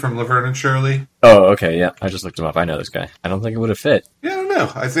 Squiggy from Laverne and Shirley. Oh, okay, yeah. I just looked him up. I know this guy. I don't think it would have fit. Yeah, I don't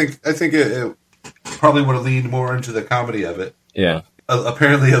know. I think it probably would have leaned more into the comedy of it. Yeah.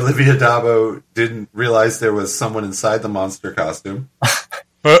 Apparently Olivia Dabo didn't realize there was someone inside the monster costume.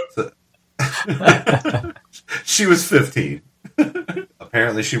 She was 15.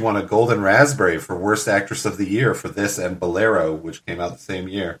 Apparently she won a Golden Raspberry for Worst Actress of the Year for this and Bolero, which came out the same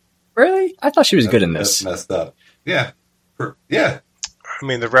year. Really? I thought she was good in this. That's messed up. Yeah. I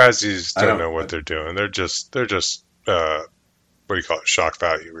mean, the Razzies don't know what they're doing. They're just what do you call it? Shock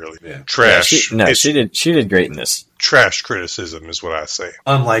value, really. Yeah. Trash. Yeah, she did great in this. Trash criticism is what I say.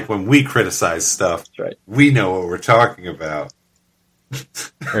 Unlike when we criticize stuff, That's right. We know what we're talking about.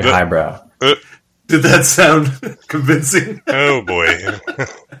 Very highbrow. Did that sound convincing? Oh, boy.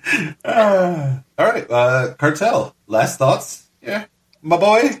 All right. Cartel, last thoughts? Yeah, my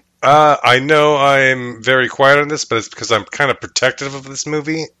boy? I know I'm very quiet on this, but it's because I'm kind of protective of this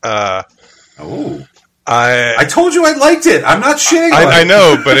movie. I I told you I liked it. I'm not shitting on it. I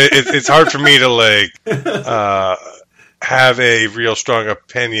know, but it's hard for me to have a real strong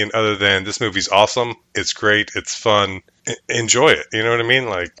opinion other than this movie's awesome. It's great. It's fun. Enjoy it. You know what I mean?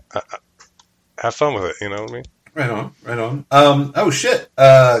 Like, have fun with it. You know what I mean? Right on. Oh shit.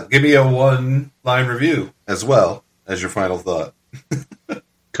 Give me a 1-line review as well as your final thought.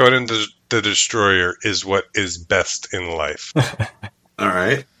 Conan the Destroyer is what is best in life. All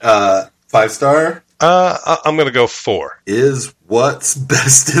right. 5-star. I'm going to go 4. Is what's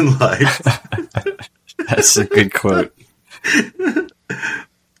best in life. That's a good quote. Hear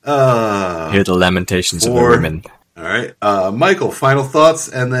the lamentations 4. of the women. All right. Michael, final thoughts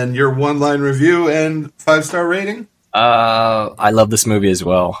and then your 1-line review and 5-star rating? I love this movie as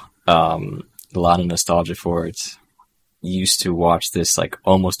well. A lot of nostalgia for it. Used to watch this like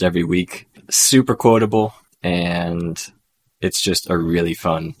almost every week. Super quotable, and it's just a really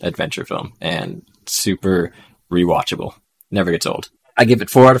fun adventure film and super rewatchable. Never gets old. I give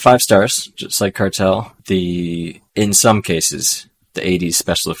it 4 out of 5 stars, just like Cartel. In some cases, the 80s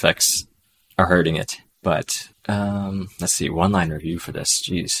special effects are hurting it, but let's see, 1-line review for this.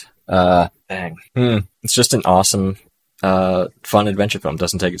 Jeez. Dang. It's just an awesome, fun adventure film.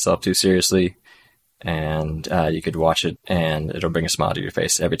 Doesn't take itself too seriously. And you could watch it, and it'll bring a smile to your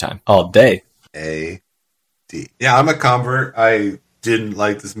face every time, all day. A-D. Yeah, I'm a convert. I didn't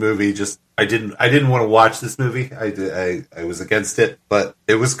like this movie. I didn't want to watch this movie. I was against it, but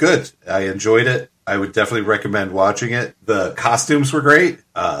it was good. I enjoyed it. I would definitely recommend watching it. The costumes were great.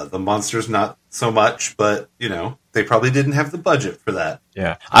 The monsters not so much, but they probably didn't have the budget for that.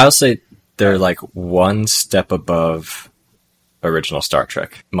 Yeah, I'll say they're like one step above original Star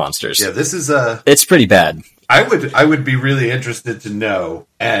Trek monsters. Yeah, this is it's pretty bad. I would be really interested to know,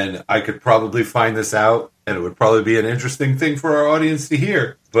 and I could probably find this out, and it would probably be an interesting thing for our audience to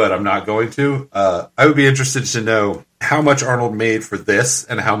hear, but I'm not going to. I would be interested to know how much Arnold made for this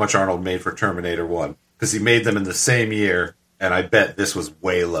and how much Arnold made for Terminator 1, because he made them in the same year, and I bet this was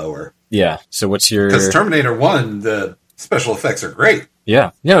way lower. Yeah. So what's your... Because Terminator 1, the special effects are great.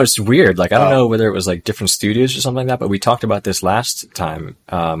 Yeah. No, it's weird. Like, I don't know whether it was like different studios or something like that, but we talked about this last time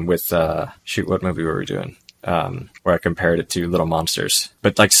with, what movie were we doing? Where I compared it to Little Monsters.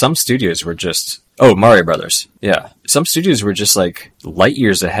 But like some studios were just... Oh, Mario Brothers. Yeah. Some studios were just like light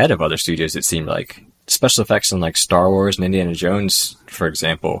years ahead of other studios, it seemed like. Special effects in like Star Wars and Indiana Jones, for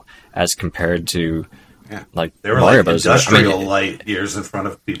example, as compared to like they were Mario like Brothers. industrial light years in front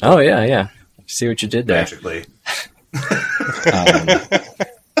of people. Oh, yeah, yeah. See what you did there. Magically.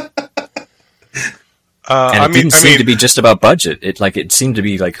 And it didn't seem to be just about budget. It seemed to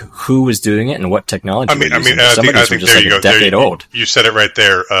be like who was doing it and what technology. I think just like a decade old. You said it right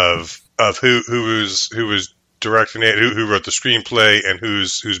there of who was directing it, who wrote the screenplay, and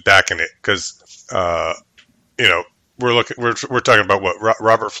who's backing it. Because we're talking about what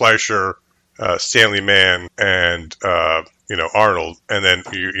Robert Fleischer, Stanley Mann, and Arnold, and then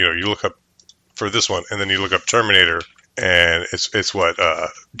you look up for this one, and then you look up Terminator. And it's what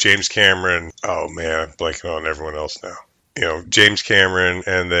James Cameron. Oh man, I'm blanking on everyone else now. James Cameron,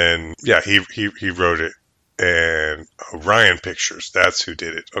 and then he wrote it, and Orion Pictures. That's who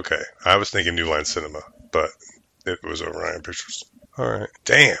did it. Okay, I was thinking New Line Cinema, but it was Orion Pictures. All right,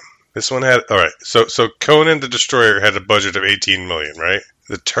 damn. This one had all right. So Conan the Destroyer had a budget of $18 million, right?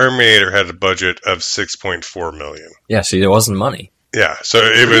 The Terminator had a budget of $6.4 million. Yeah, see, there wasn't money. Yeah, so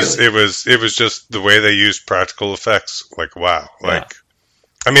it was just the way they used practical effects. Like, wow. Like,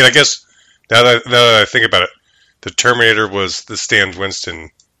 I mean, I guess now that I think about it, the Terminator was the Stan Winston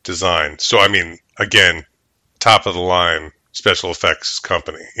design. So, I mean, again, top of the line special effects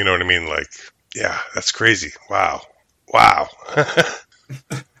company. You know what I mean? Like, yeah, that's crazy. Wow.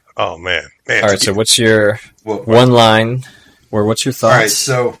 Oh man. All right. So, what's your one line, or what's your thoughts? All right.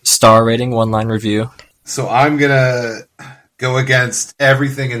 So, star rating, 1-line review. So I'm gonna go against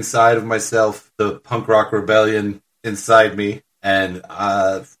everything inside of myself, the punk rock rebellion inside me. And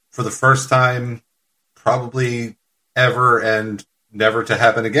for the first time, probably ever and never to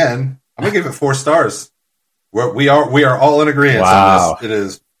happen again, I'm going to give it 4 stars. We are all in agreement on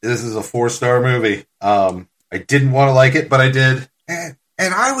this. This is a 4-star movie. I didn't want to like it, but I did. And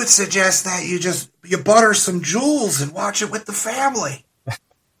I would suggest that you butter some jewels and watch it with the family.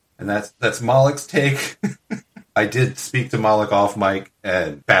 And that's Malik's take. I did speak to Malik off mic,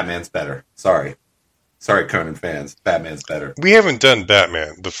 and Batman's better. Sorry, Conan fans. Batman's better. We haven't done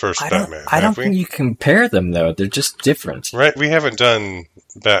Batman, the first Batman. I don't think you compare them, though. They're just different. Right? We haven't done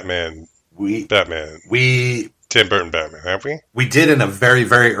Batman. Tim Burton Batman, have we? We did in a very,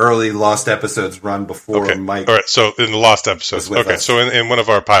 very early Lost Episodes run before Mike. All right, so in the Lost Episodes. Okay, so in one of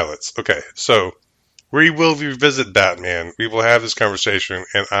our pilots. Okay, so we will revisit Batman. We will have this conversation,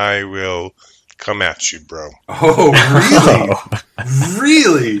 and I will come at you, bro. Oh, really?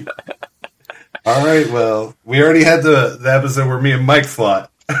 Really? All right, well, we already had the episode where me and Mike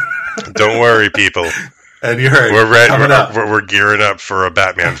fought. Don't worry, people. And you heard we're ready. We're gearing up for a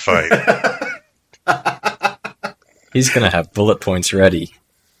Batman fight. He's going to have bullet points ready.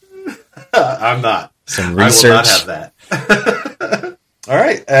 I'm not. Some research. I will not have that. All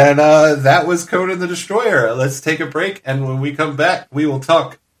right, and that was Conan the Destroyer. Let's take a break, and when we come back, we will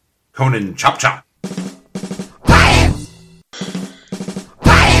talk Conan Chop Chop.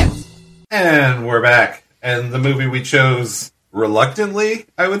 And we're back. And the movie we chose reluctantly,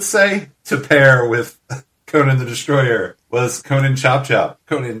 I would say, to pair with Conan the Destroyer was Conan Chop Chop.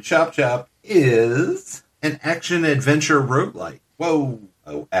 Conan Chop Chop is an action-adventure roguelike. Whoa.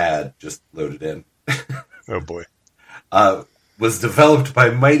 Oh, ad just loaded in. Oh, boy. Was developed by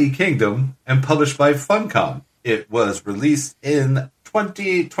Mighty Kingdom and published by Funcom. It was released in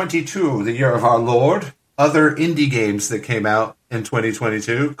 2022, the year of our Lord. Other indie games that came out in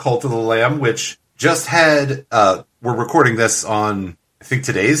 2022, Cult of the Lamb, which just had, we're recording this on, I think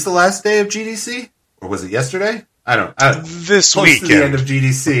today's the last day of GDC? Or was it yesterday? I don't know. This close weekend. To the end of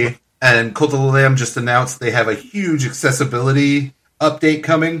GDC. And Cult of the Lamb just announced they have a huge accessibility update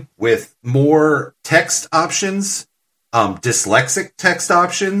coming with more text options, dyslexic text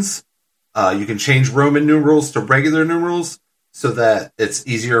options. You can change Roman numerals to regular numerals so that it's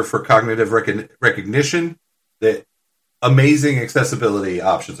easier for cognitive recognition. The amazing accessibility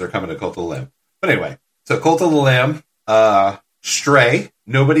options are coming to Cult of the Lamb. But anyway, so Cult of the Lamb, Stray,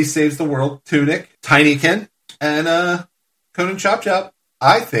 Nobody Saves the World, Tunic, Tinykin, and Conan Chop Chop,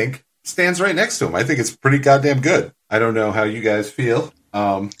 I think, stands right next to him. I think it's pretty goddamn good. I don't know how you guys feel.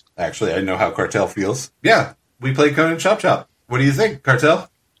 Actually, I know how Cartel feels. Yeah, we played Conan Chop Chop. What do you think,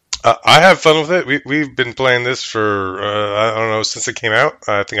 Cartel? I have fun with it. We've been playing this for I don't know, since it came out.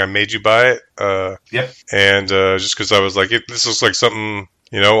 I think I made you buy it. Yep. And just because I was like, this looks like something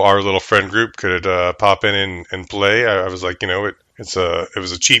our little friend group could pop in and play. I was like, it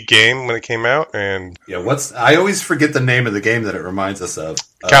was a cheap game when it came out, and I always forget the name of the game that it reminds us of.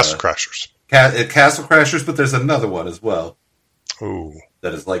 Castle Crashers. Castle Crashers, but there's another one as well. Ooh.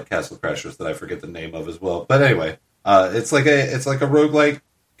 That is like Castle Crashers that I forget the name of as well. But anyway, it's like a roguelike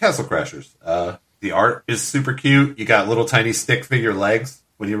Castle Crashers. The art is super cute. You got little tiny stick figure legs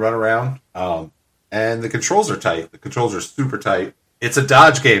when you run around. And the controls are tight. The controls are super tight. It's a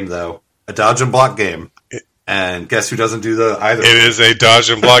dodge game, though. A dodge and block game. And guess who doesn't do either? It is a dodge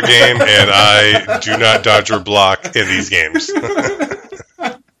and block game, and I do not dodge or block in these games.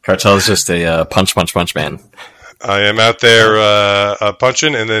 Cartel is just a punch man. I am out there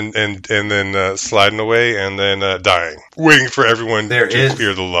punching and then sliding away and then dying, waiting for everyone to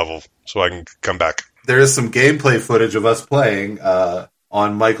clear the level so I can come back. There is some gameplay footage of us playing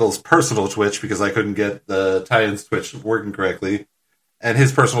on Michael's personal Twitch because I couldn't get the tie-ins Twitch working correctly, and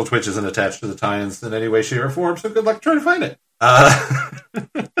his personal Twitch isn't attached to the tie-ins in any way, shape, or form. So good luck trying to find it.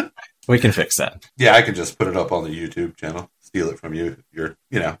 We can fix that. Yeah, I can just put it up on the YouTube channel, steal it from you.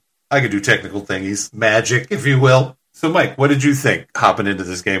 I could do technical thingies, magic, if you will. So, Mike, what did you think hopping into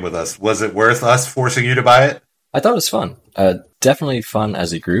this game with us? Was it worth us forcing you to buy it? I thought it was fun. Definitely fun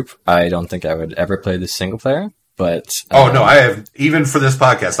as a group. I don't think I would ever play this single player, but... no, I have, even for this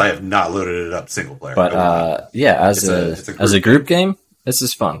podcast, I have not loaded it up single player. But, as a group game, this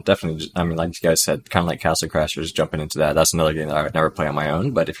is fun. Definitely, I mean, like you guys said, kind of like Castle Crashers, jumping into that. That's another game that I would never play on my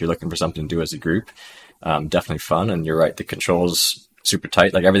own, but if you're looking for something to do as a group, definitely fun, and you're right, the controls... super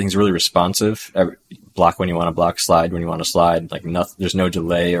tight, like everything's really responsive. Block when you want to block, slide when you want to slide. Like nothing, there's no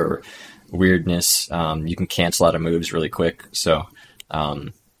delay or weirdness. You can cancel out of moves really quick. So,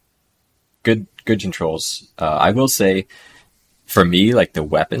 good controls. I will say, for me, like the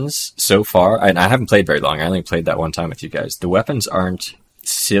weapons so far, and I haven't played very long. I only played that one time with you guys. The weapons aren't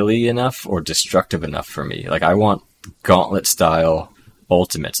silly enough or destructive enough for me. Like I want gauntlet style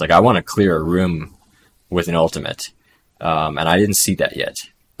ultimates. Like I want to clear a room with an ultimate. And I didn't see that yet.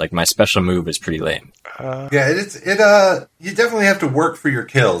 Like my special move is pretty lame. You definitely have to work for your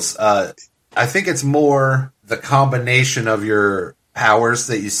kills. I think it's more the combination of your powers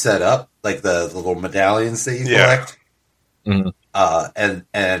that you set up, like the little medallions that you collect, and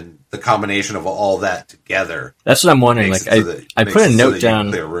the combination of all that together. That's what I'm wondering. Like I put a note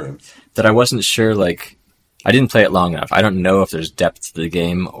down that I wasn't sure. Like I didn't play it long enough. I don't know if there's depth to the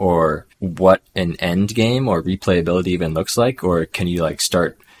game or what an end game or replayability even looks like, or can you like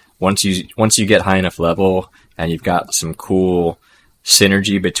start once you get high enough level and you've got some cool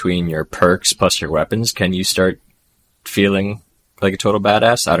synergy between your perks plus your weapons, can you start feeling like a total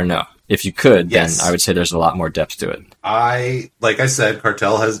badass? I don't know. If you could, then I would say there's a lot more depth to it. Like I said,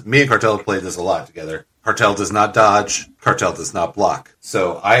 me and Cartel have played this a lot together. Cartel does not dodge. Cartel does not block.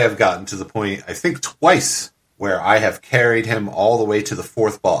 So I have gotten to the point, I think twice, where I have carried him all the way to the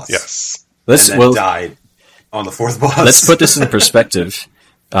fourth boss. Yes. Died on the fourth boss. Let's put this in perspective.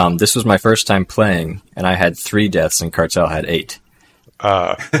 This was my first time playing, and I had 3 deaths, and Cartel had 8.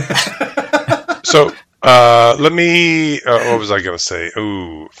 So let me. What was I going to say?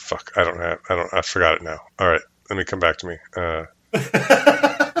 Ooh, fuck! I forgot it now. All right, let me come back to me.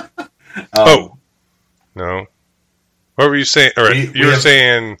 No. What were you saying? All right, you were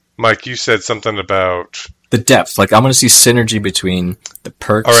saying, Mike. You said something about the depth. Like I'm going to see synergy between the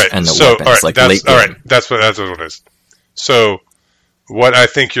perks and the weapons. All right, like that's, late game. All right, that's what it is. So, what I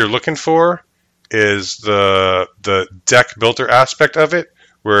think you're looking for is the deck builder aspect of it,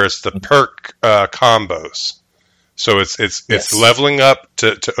 where it's the perk combos. So it's leveling up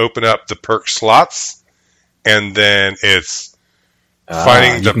to open up the perk slots, and then it's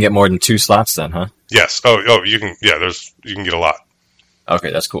finding. You can get more than 2 slots, then, huh? Yes. Oh, you can. Yeah, you can get a lot.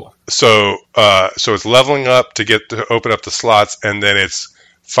 Okay, that's cool. So it's leveling up to open up the slots, and then it's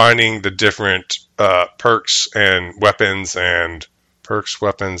finding the different perks and weapons and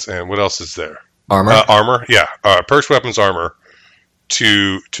what else is there? Armor. Armor. Yeah. Perks, weapons, armor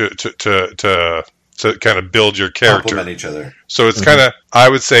to kind of build your character. Complement each other. So it's kind of, I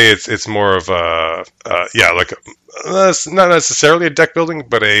would say it's more of not necessarily a deck building,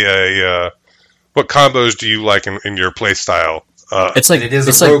 but what combos do you like in your play style? It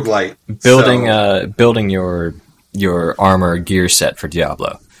is a roguelite. Building your armor gear set for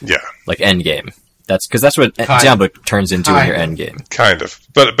Diablo. Yeah. Like end game. That's what Diablo turns into in your end game. Kind of.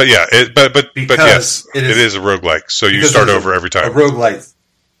 But yes, it is a roguelike. So you start over every time. A roguelike,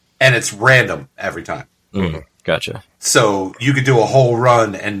 and it's random every time. Mm-hmm. Gotcha. So you could do a whole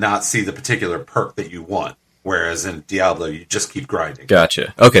run and not see the particular perk that you want. Whereas in Diablo, you just keep grinding.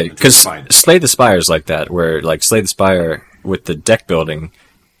 Gotcha. Okay, until you because find it. Slay the Spire is like that, where like Slay the Spire with the deck building,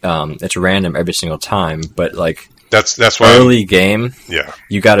 it's random every single time, but like That's why early game, yeah.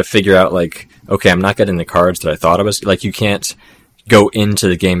 you got to figure out like, okay, I'm not getting the cards that I thought I was. Like, you can't go into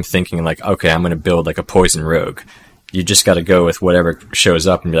the game thinking like, okay, I'm going to build like a poison rogue. You just got to go with whatever shows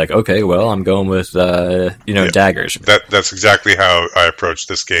up and be like, okay, well, I'm going with daggers. That's exactly how I approach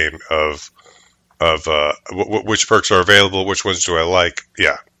this game of which perks are available, which ones do I like,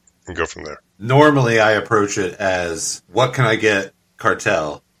 and go from there. Normally, I approach it as, what can I get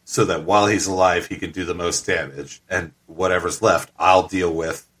Cartel so that while he's alive, he can do the most damage, and whatever's left, I'll deal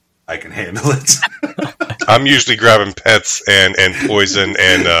with. I can handle it. I'm usually grabbing pets and poison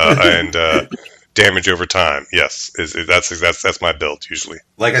and damage over time. Yes, that's my build usually.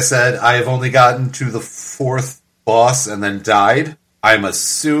 Like I said, I have only gotten to the 4th boss and then died. I'm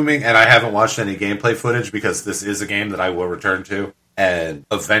assuming, and I haven't watched any gameplay footage because this is a game that I will return to, and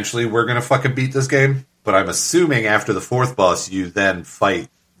eventually we're going to fucking beat this game. But I'm assuming after the 4th boss, you then fight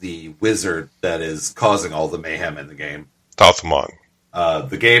the wizard that is causing all the mayhem in the game. Talthamon.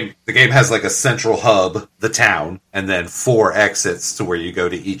 The game has like a central hub, the town, and then 4 exits to where you go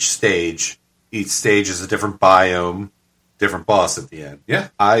to each stage. Each stage is a different biome, different boss at the end. Yeah,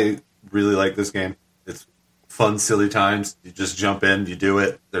 I really like this game. It's fun, silly times. You just jump in, you do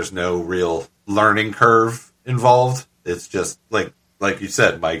it. There's no real learning curve involved. It's just like you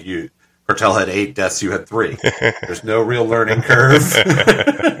said, Mike, Cartel had 8 deaths, you had 3. There's no real learning curve.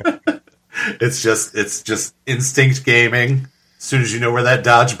 It's just instinct gaming. As soon as you know where that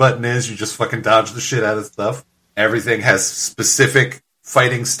dodge button is, you just fucking dodge the shit out of stuff. Everything has specific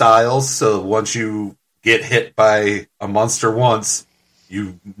fighting styles, so once you get hit by a monster once,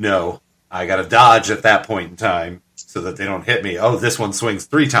 you know, I gotta dodge at that point in time so that they don't hit me. Oh, this one swings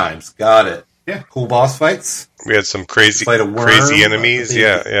 3 times. Got it. Yeah, cool boss fights. We had some crazy enemies.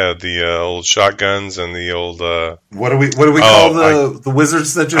 Yeah, the old shotguns and the old. What do we call the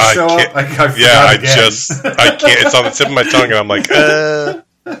wizards that just show up? I forgot again. I can't. It's on the tip of my tongue, and I'm like,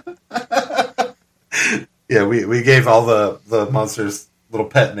 Yeah, we gave all the monsters little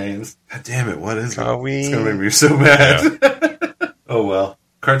pet names. God damn it! What is it? It's gonna make me so mad. Yeah. Oh well.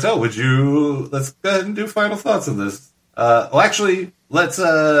 Cartel, let's go ahead and do final thoughts on this. Actually, let's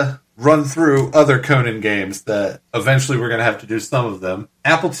run through other Conan games that eventually we're going to have to do some of them.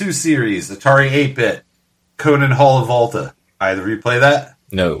 Apple II series, Atari 8-bit, Conan Hall of Volta. Either of you play that?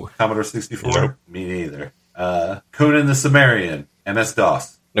 No. Commodore 64? Nope. Me neither. Conan the Cimmerian,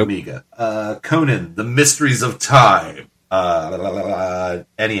 MS-DOS, Nope. Amiga. Conan, The Mysteries of Time,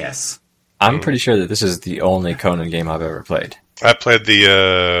 NES. I'm pretty sure that this is the only Conan game I've ever played. I played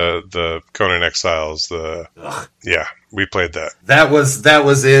the Conan Exiles. Yeah, we played that. That was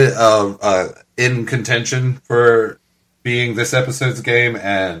it. In contention for being this episode's game,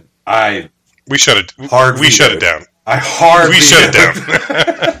 and we shut it. We shut it down. We shut it down.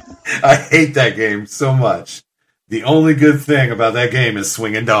 I hate that game so much. The only good thing about that game is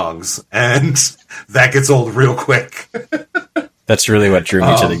swinging dongs, and that gets old real quick. That's really what drew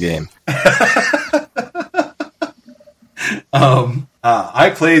me to the game. I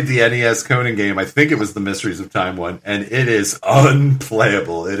played the NES Conan game. I think it was the Mysteries of Time one, and it is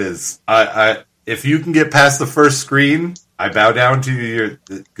unplayable. It is. If you can get past the first screen, I bow down to you.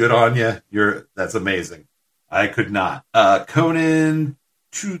 Good on you. That's amazing. I could not. Conan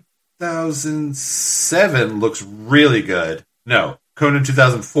 2007 looks really good. No, Conan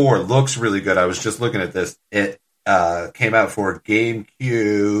 2004 looks really good. I was just looking at this. It came out for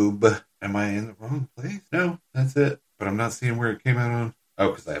GameCube. Am I in the wrong place? No, that's it. But I'm not seeing where it came out on. Oh,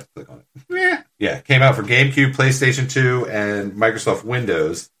 because I have to click on it. Yeah, it came out for GameCube, PlayStation 2, and Microsoft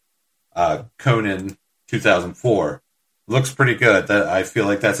Windows. Conan 2004. Looks pretty good. I feel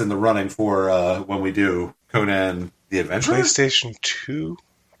like that's in the running for when we do Conan the Adventurer. PlayStation 2?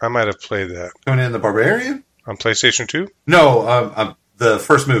 I might have played that. Conan the Barbarian? On PlayStation 2? No, the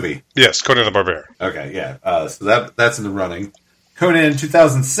first movie. Yes, Conan the Barbarian. Okay, yeah. So that's in the running. Conan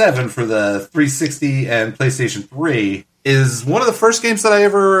 2007 for the 360 and PlayStation 3 is one of the first games that I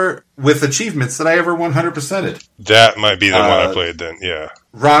ever, with achievements, that I ever 100%ed. That might be the one I played then, yeah.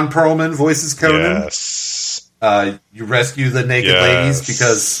 Ron Perlman voices Conan. Yes. You rescue the naked ladies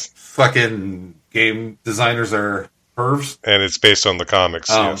because fucking game designers are pervs. And it's based on the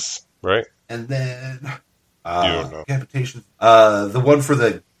comics, yes. Right? And then... you don't know. Capitation. The one for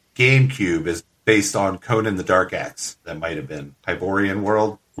the GameCube is based on Conan the Dark Axe. That might have been Hyborian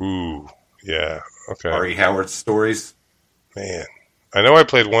World. Ooh, yeah. Okay. R.E. Howard's stories. Man. I know I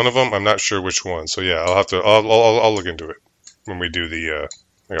played one of them. I'm not sure which one. So yeah, I'll have to. I'll look into it when we do the.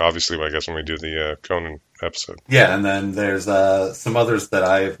 Obviously, I guess when we do the Conan episode. Yeah, and then there's some others that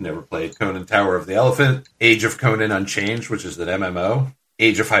I've never played. Conan Tower of the Elephant, Age of Conan Unchanged, which is an MMO,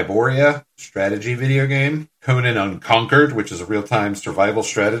 Age of Hyboria, strategy video game, Conan Unconquered, which is a real-time survival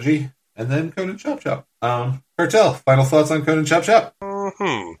strategy, and then Conan Chop Chop. Cartel, final thoughts on Conan Chop Chop?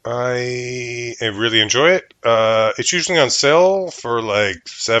 I really enjoy it. It's usually on sale for like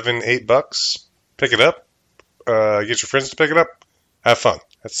 $7-8. Pick it up. Get your friends to pick it up. Have fun.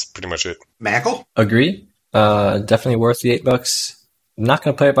 That's pretty much it. Mackle? Agree. Definitely worth the $8. I'm not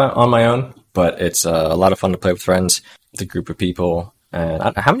going to play it on my own, but it's a lot of fun to play with friends, with a group of people.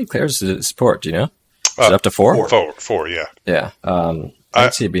 And how many players does it support? Do you know? Is it up to 4? Four, yeah. Yeah. I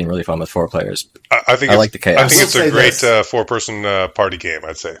see it being really fun with 4 players. I think like the chaos. I think it's a great 4-person party game,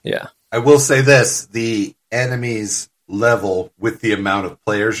 I'd say. Yeah. I will say this. The enemies level with the amount of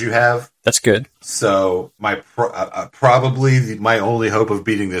players you have. That's good. So my probably my only hope of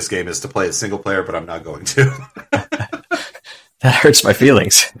beating this game is to play it single player, but I'm not going to. That hurts my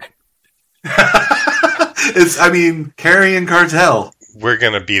feelings. Carrion Cartel. We're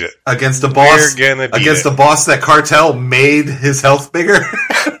gonna beat it Against a boss. We're gonna beat against it. a boss that Cartel made his health bigger.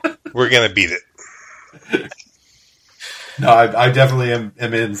 We're gonna beat it. No, I definitely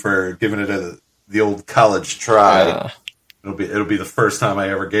am in for giving it the old college try. It'll be the first time I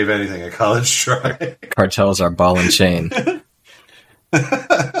ever gave anything a college try. Cartels are ball and chain.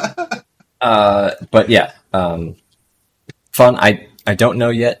 But yeah, fun. I don't know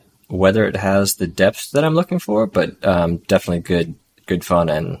yet whether it has the depth that I'm looking for, but definitely good fun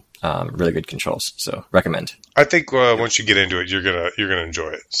and really good controls. So recommend. I think once you get into it, you're gonna enjoy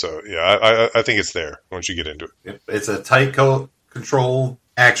it. So yeah, I think it's there once you get into it. It's a tight control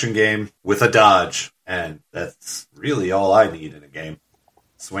action game with a dodge, and that's really all I need in a game.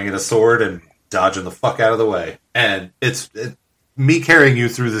 Swinging a sword and dodging the fuck out of the way. And me carrying you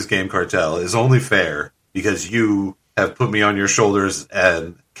through this game, Cartel, is only fair because you have put me on your shoulders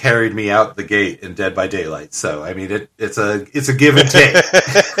and carried me out the gate in Dead by Daylight. So I mean, it's a give and take.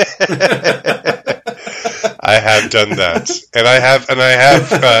 I have done that, and I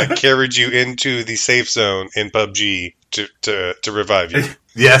have carried you into the safe zone in PUBG to revive you.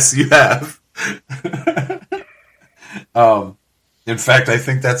 Yes, you have. In fact, I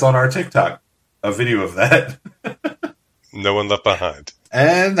think that's on our TikTok, a video of that. No one left behind.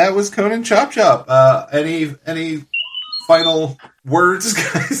 And that was Conan Chop Chop. Any final words,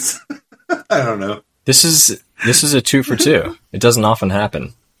 guys? I don't know. This is a 2 for 2. It doesn't often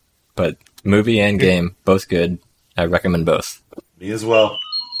happen, but movie and game both good. I recommend both. Me as well.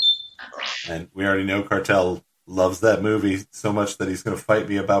 And we already know Cartel loves that movie so much that he's going to fight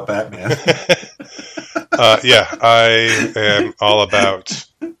me about Batman. Yeah, I am all about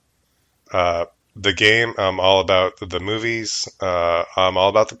the game. I'm all about the movies. I'm all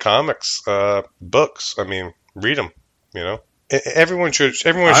about the comics, books. I mean, read them. You know, everyone should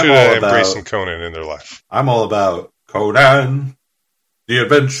embrace some Conan in their life. I'm all about Conan, the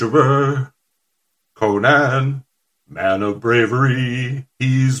adventurer. Conan, man of bravery.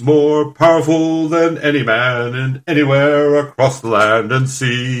 He's more powerful than any man in anywhere across the land and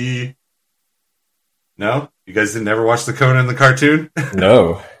sea. No? You guys didn't ever watch the Conan the cartoon?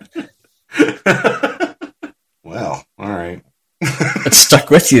 No. Well, all right. It stuck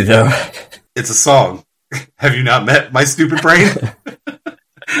with you, though. It's a song. Have you not met my stupid brain?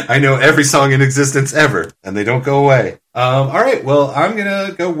 I know every song in existence ever, and they don't go away. All right, well, I'm going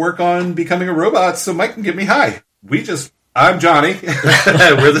to go work on becoming a robot so Mike can get me high. I'm Johnny.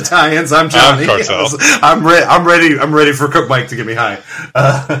 We're the tie-ins. I'm Johnny. I'm Cartel. I'm ready for Cook Mike to get me high.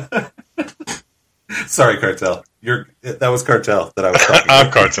 Sorry, Cartel. That was Cartel that I was talking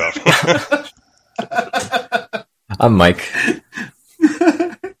I'm Cartel. I'm Mike.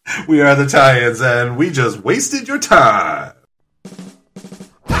 We are the tie-ins, and we just wasted your time.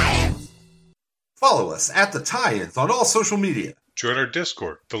 Follow us at the tie-ins on all social media. Join our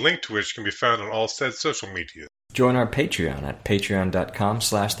Discord, the link to which can be found on all said social media. Join our Patreon at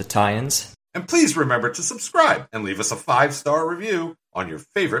patreon.com/the-tie-ins. And please remember to subscribe and leave us a 5-star review on your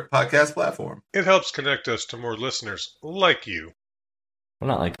favorite podcast platform. It helps connect us to more listeners like you. Well,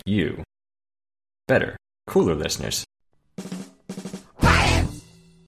 not like you. Better, cooler listeners.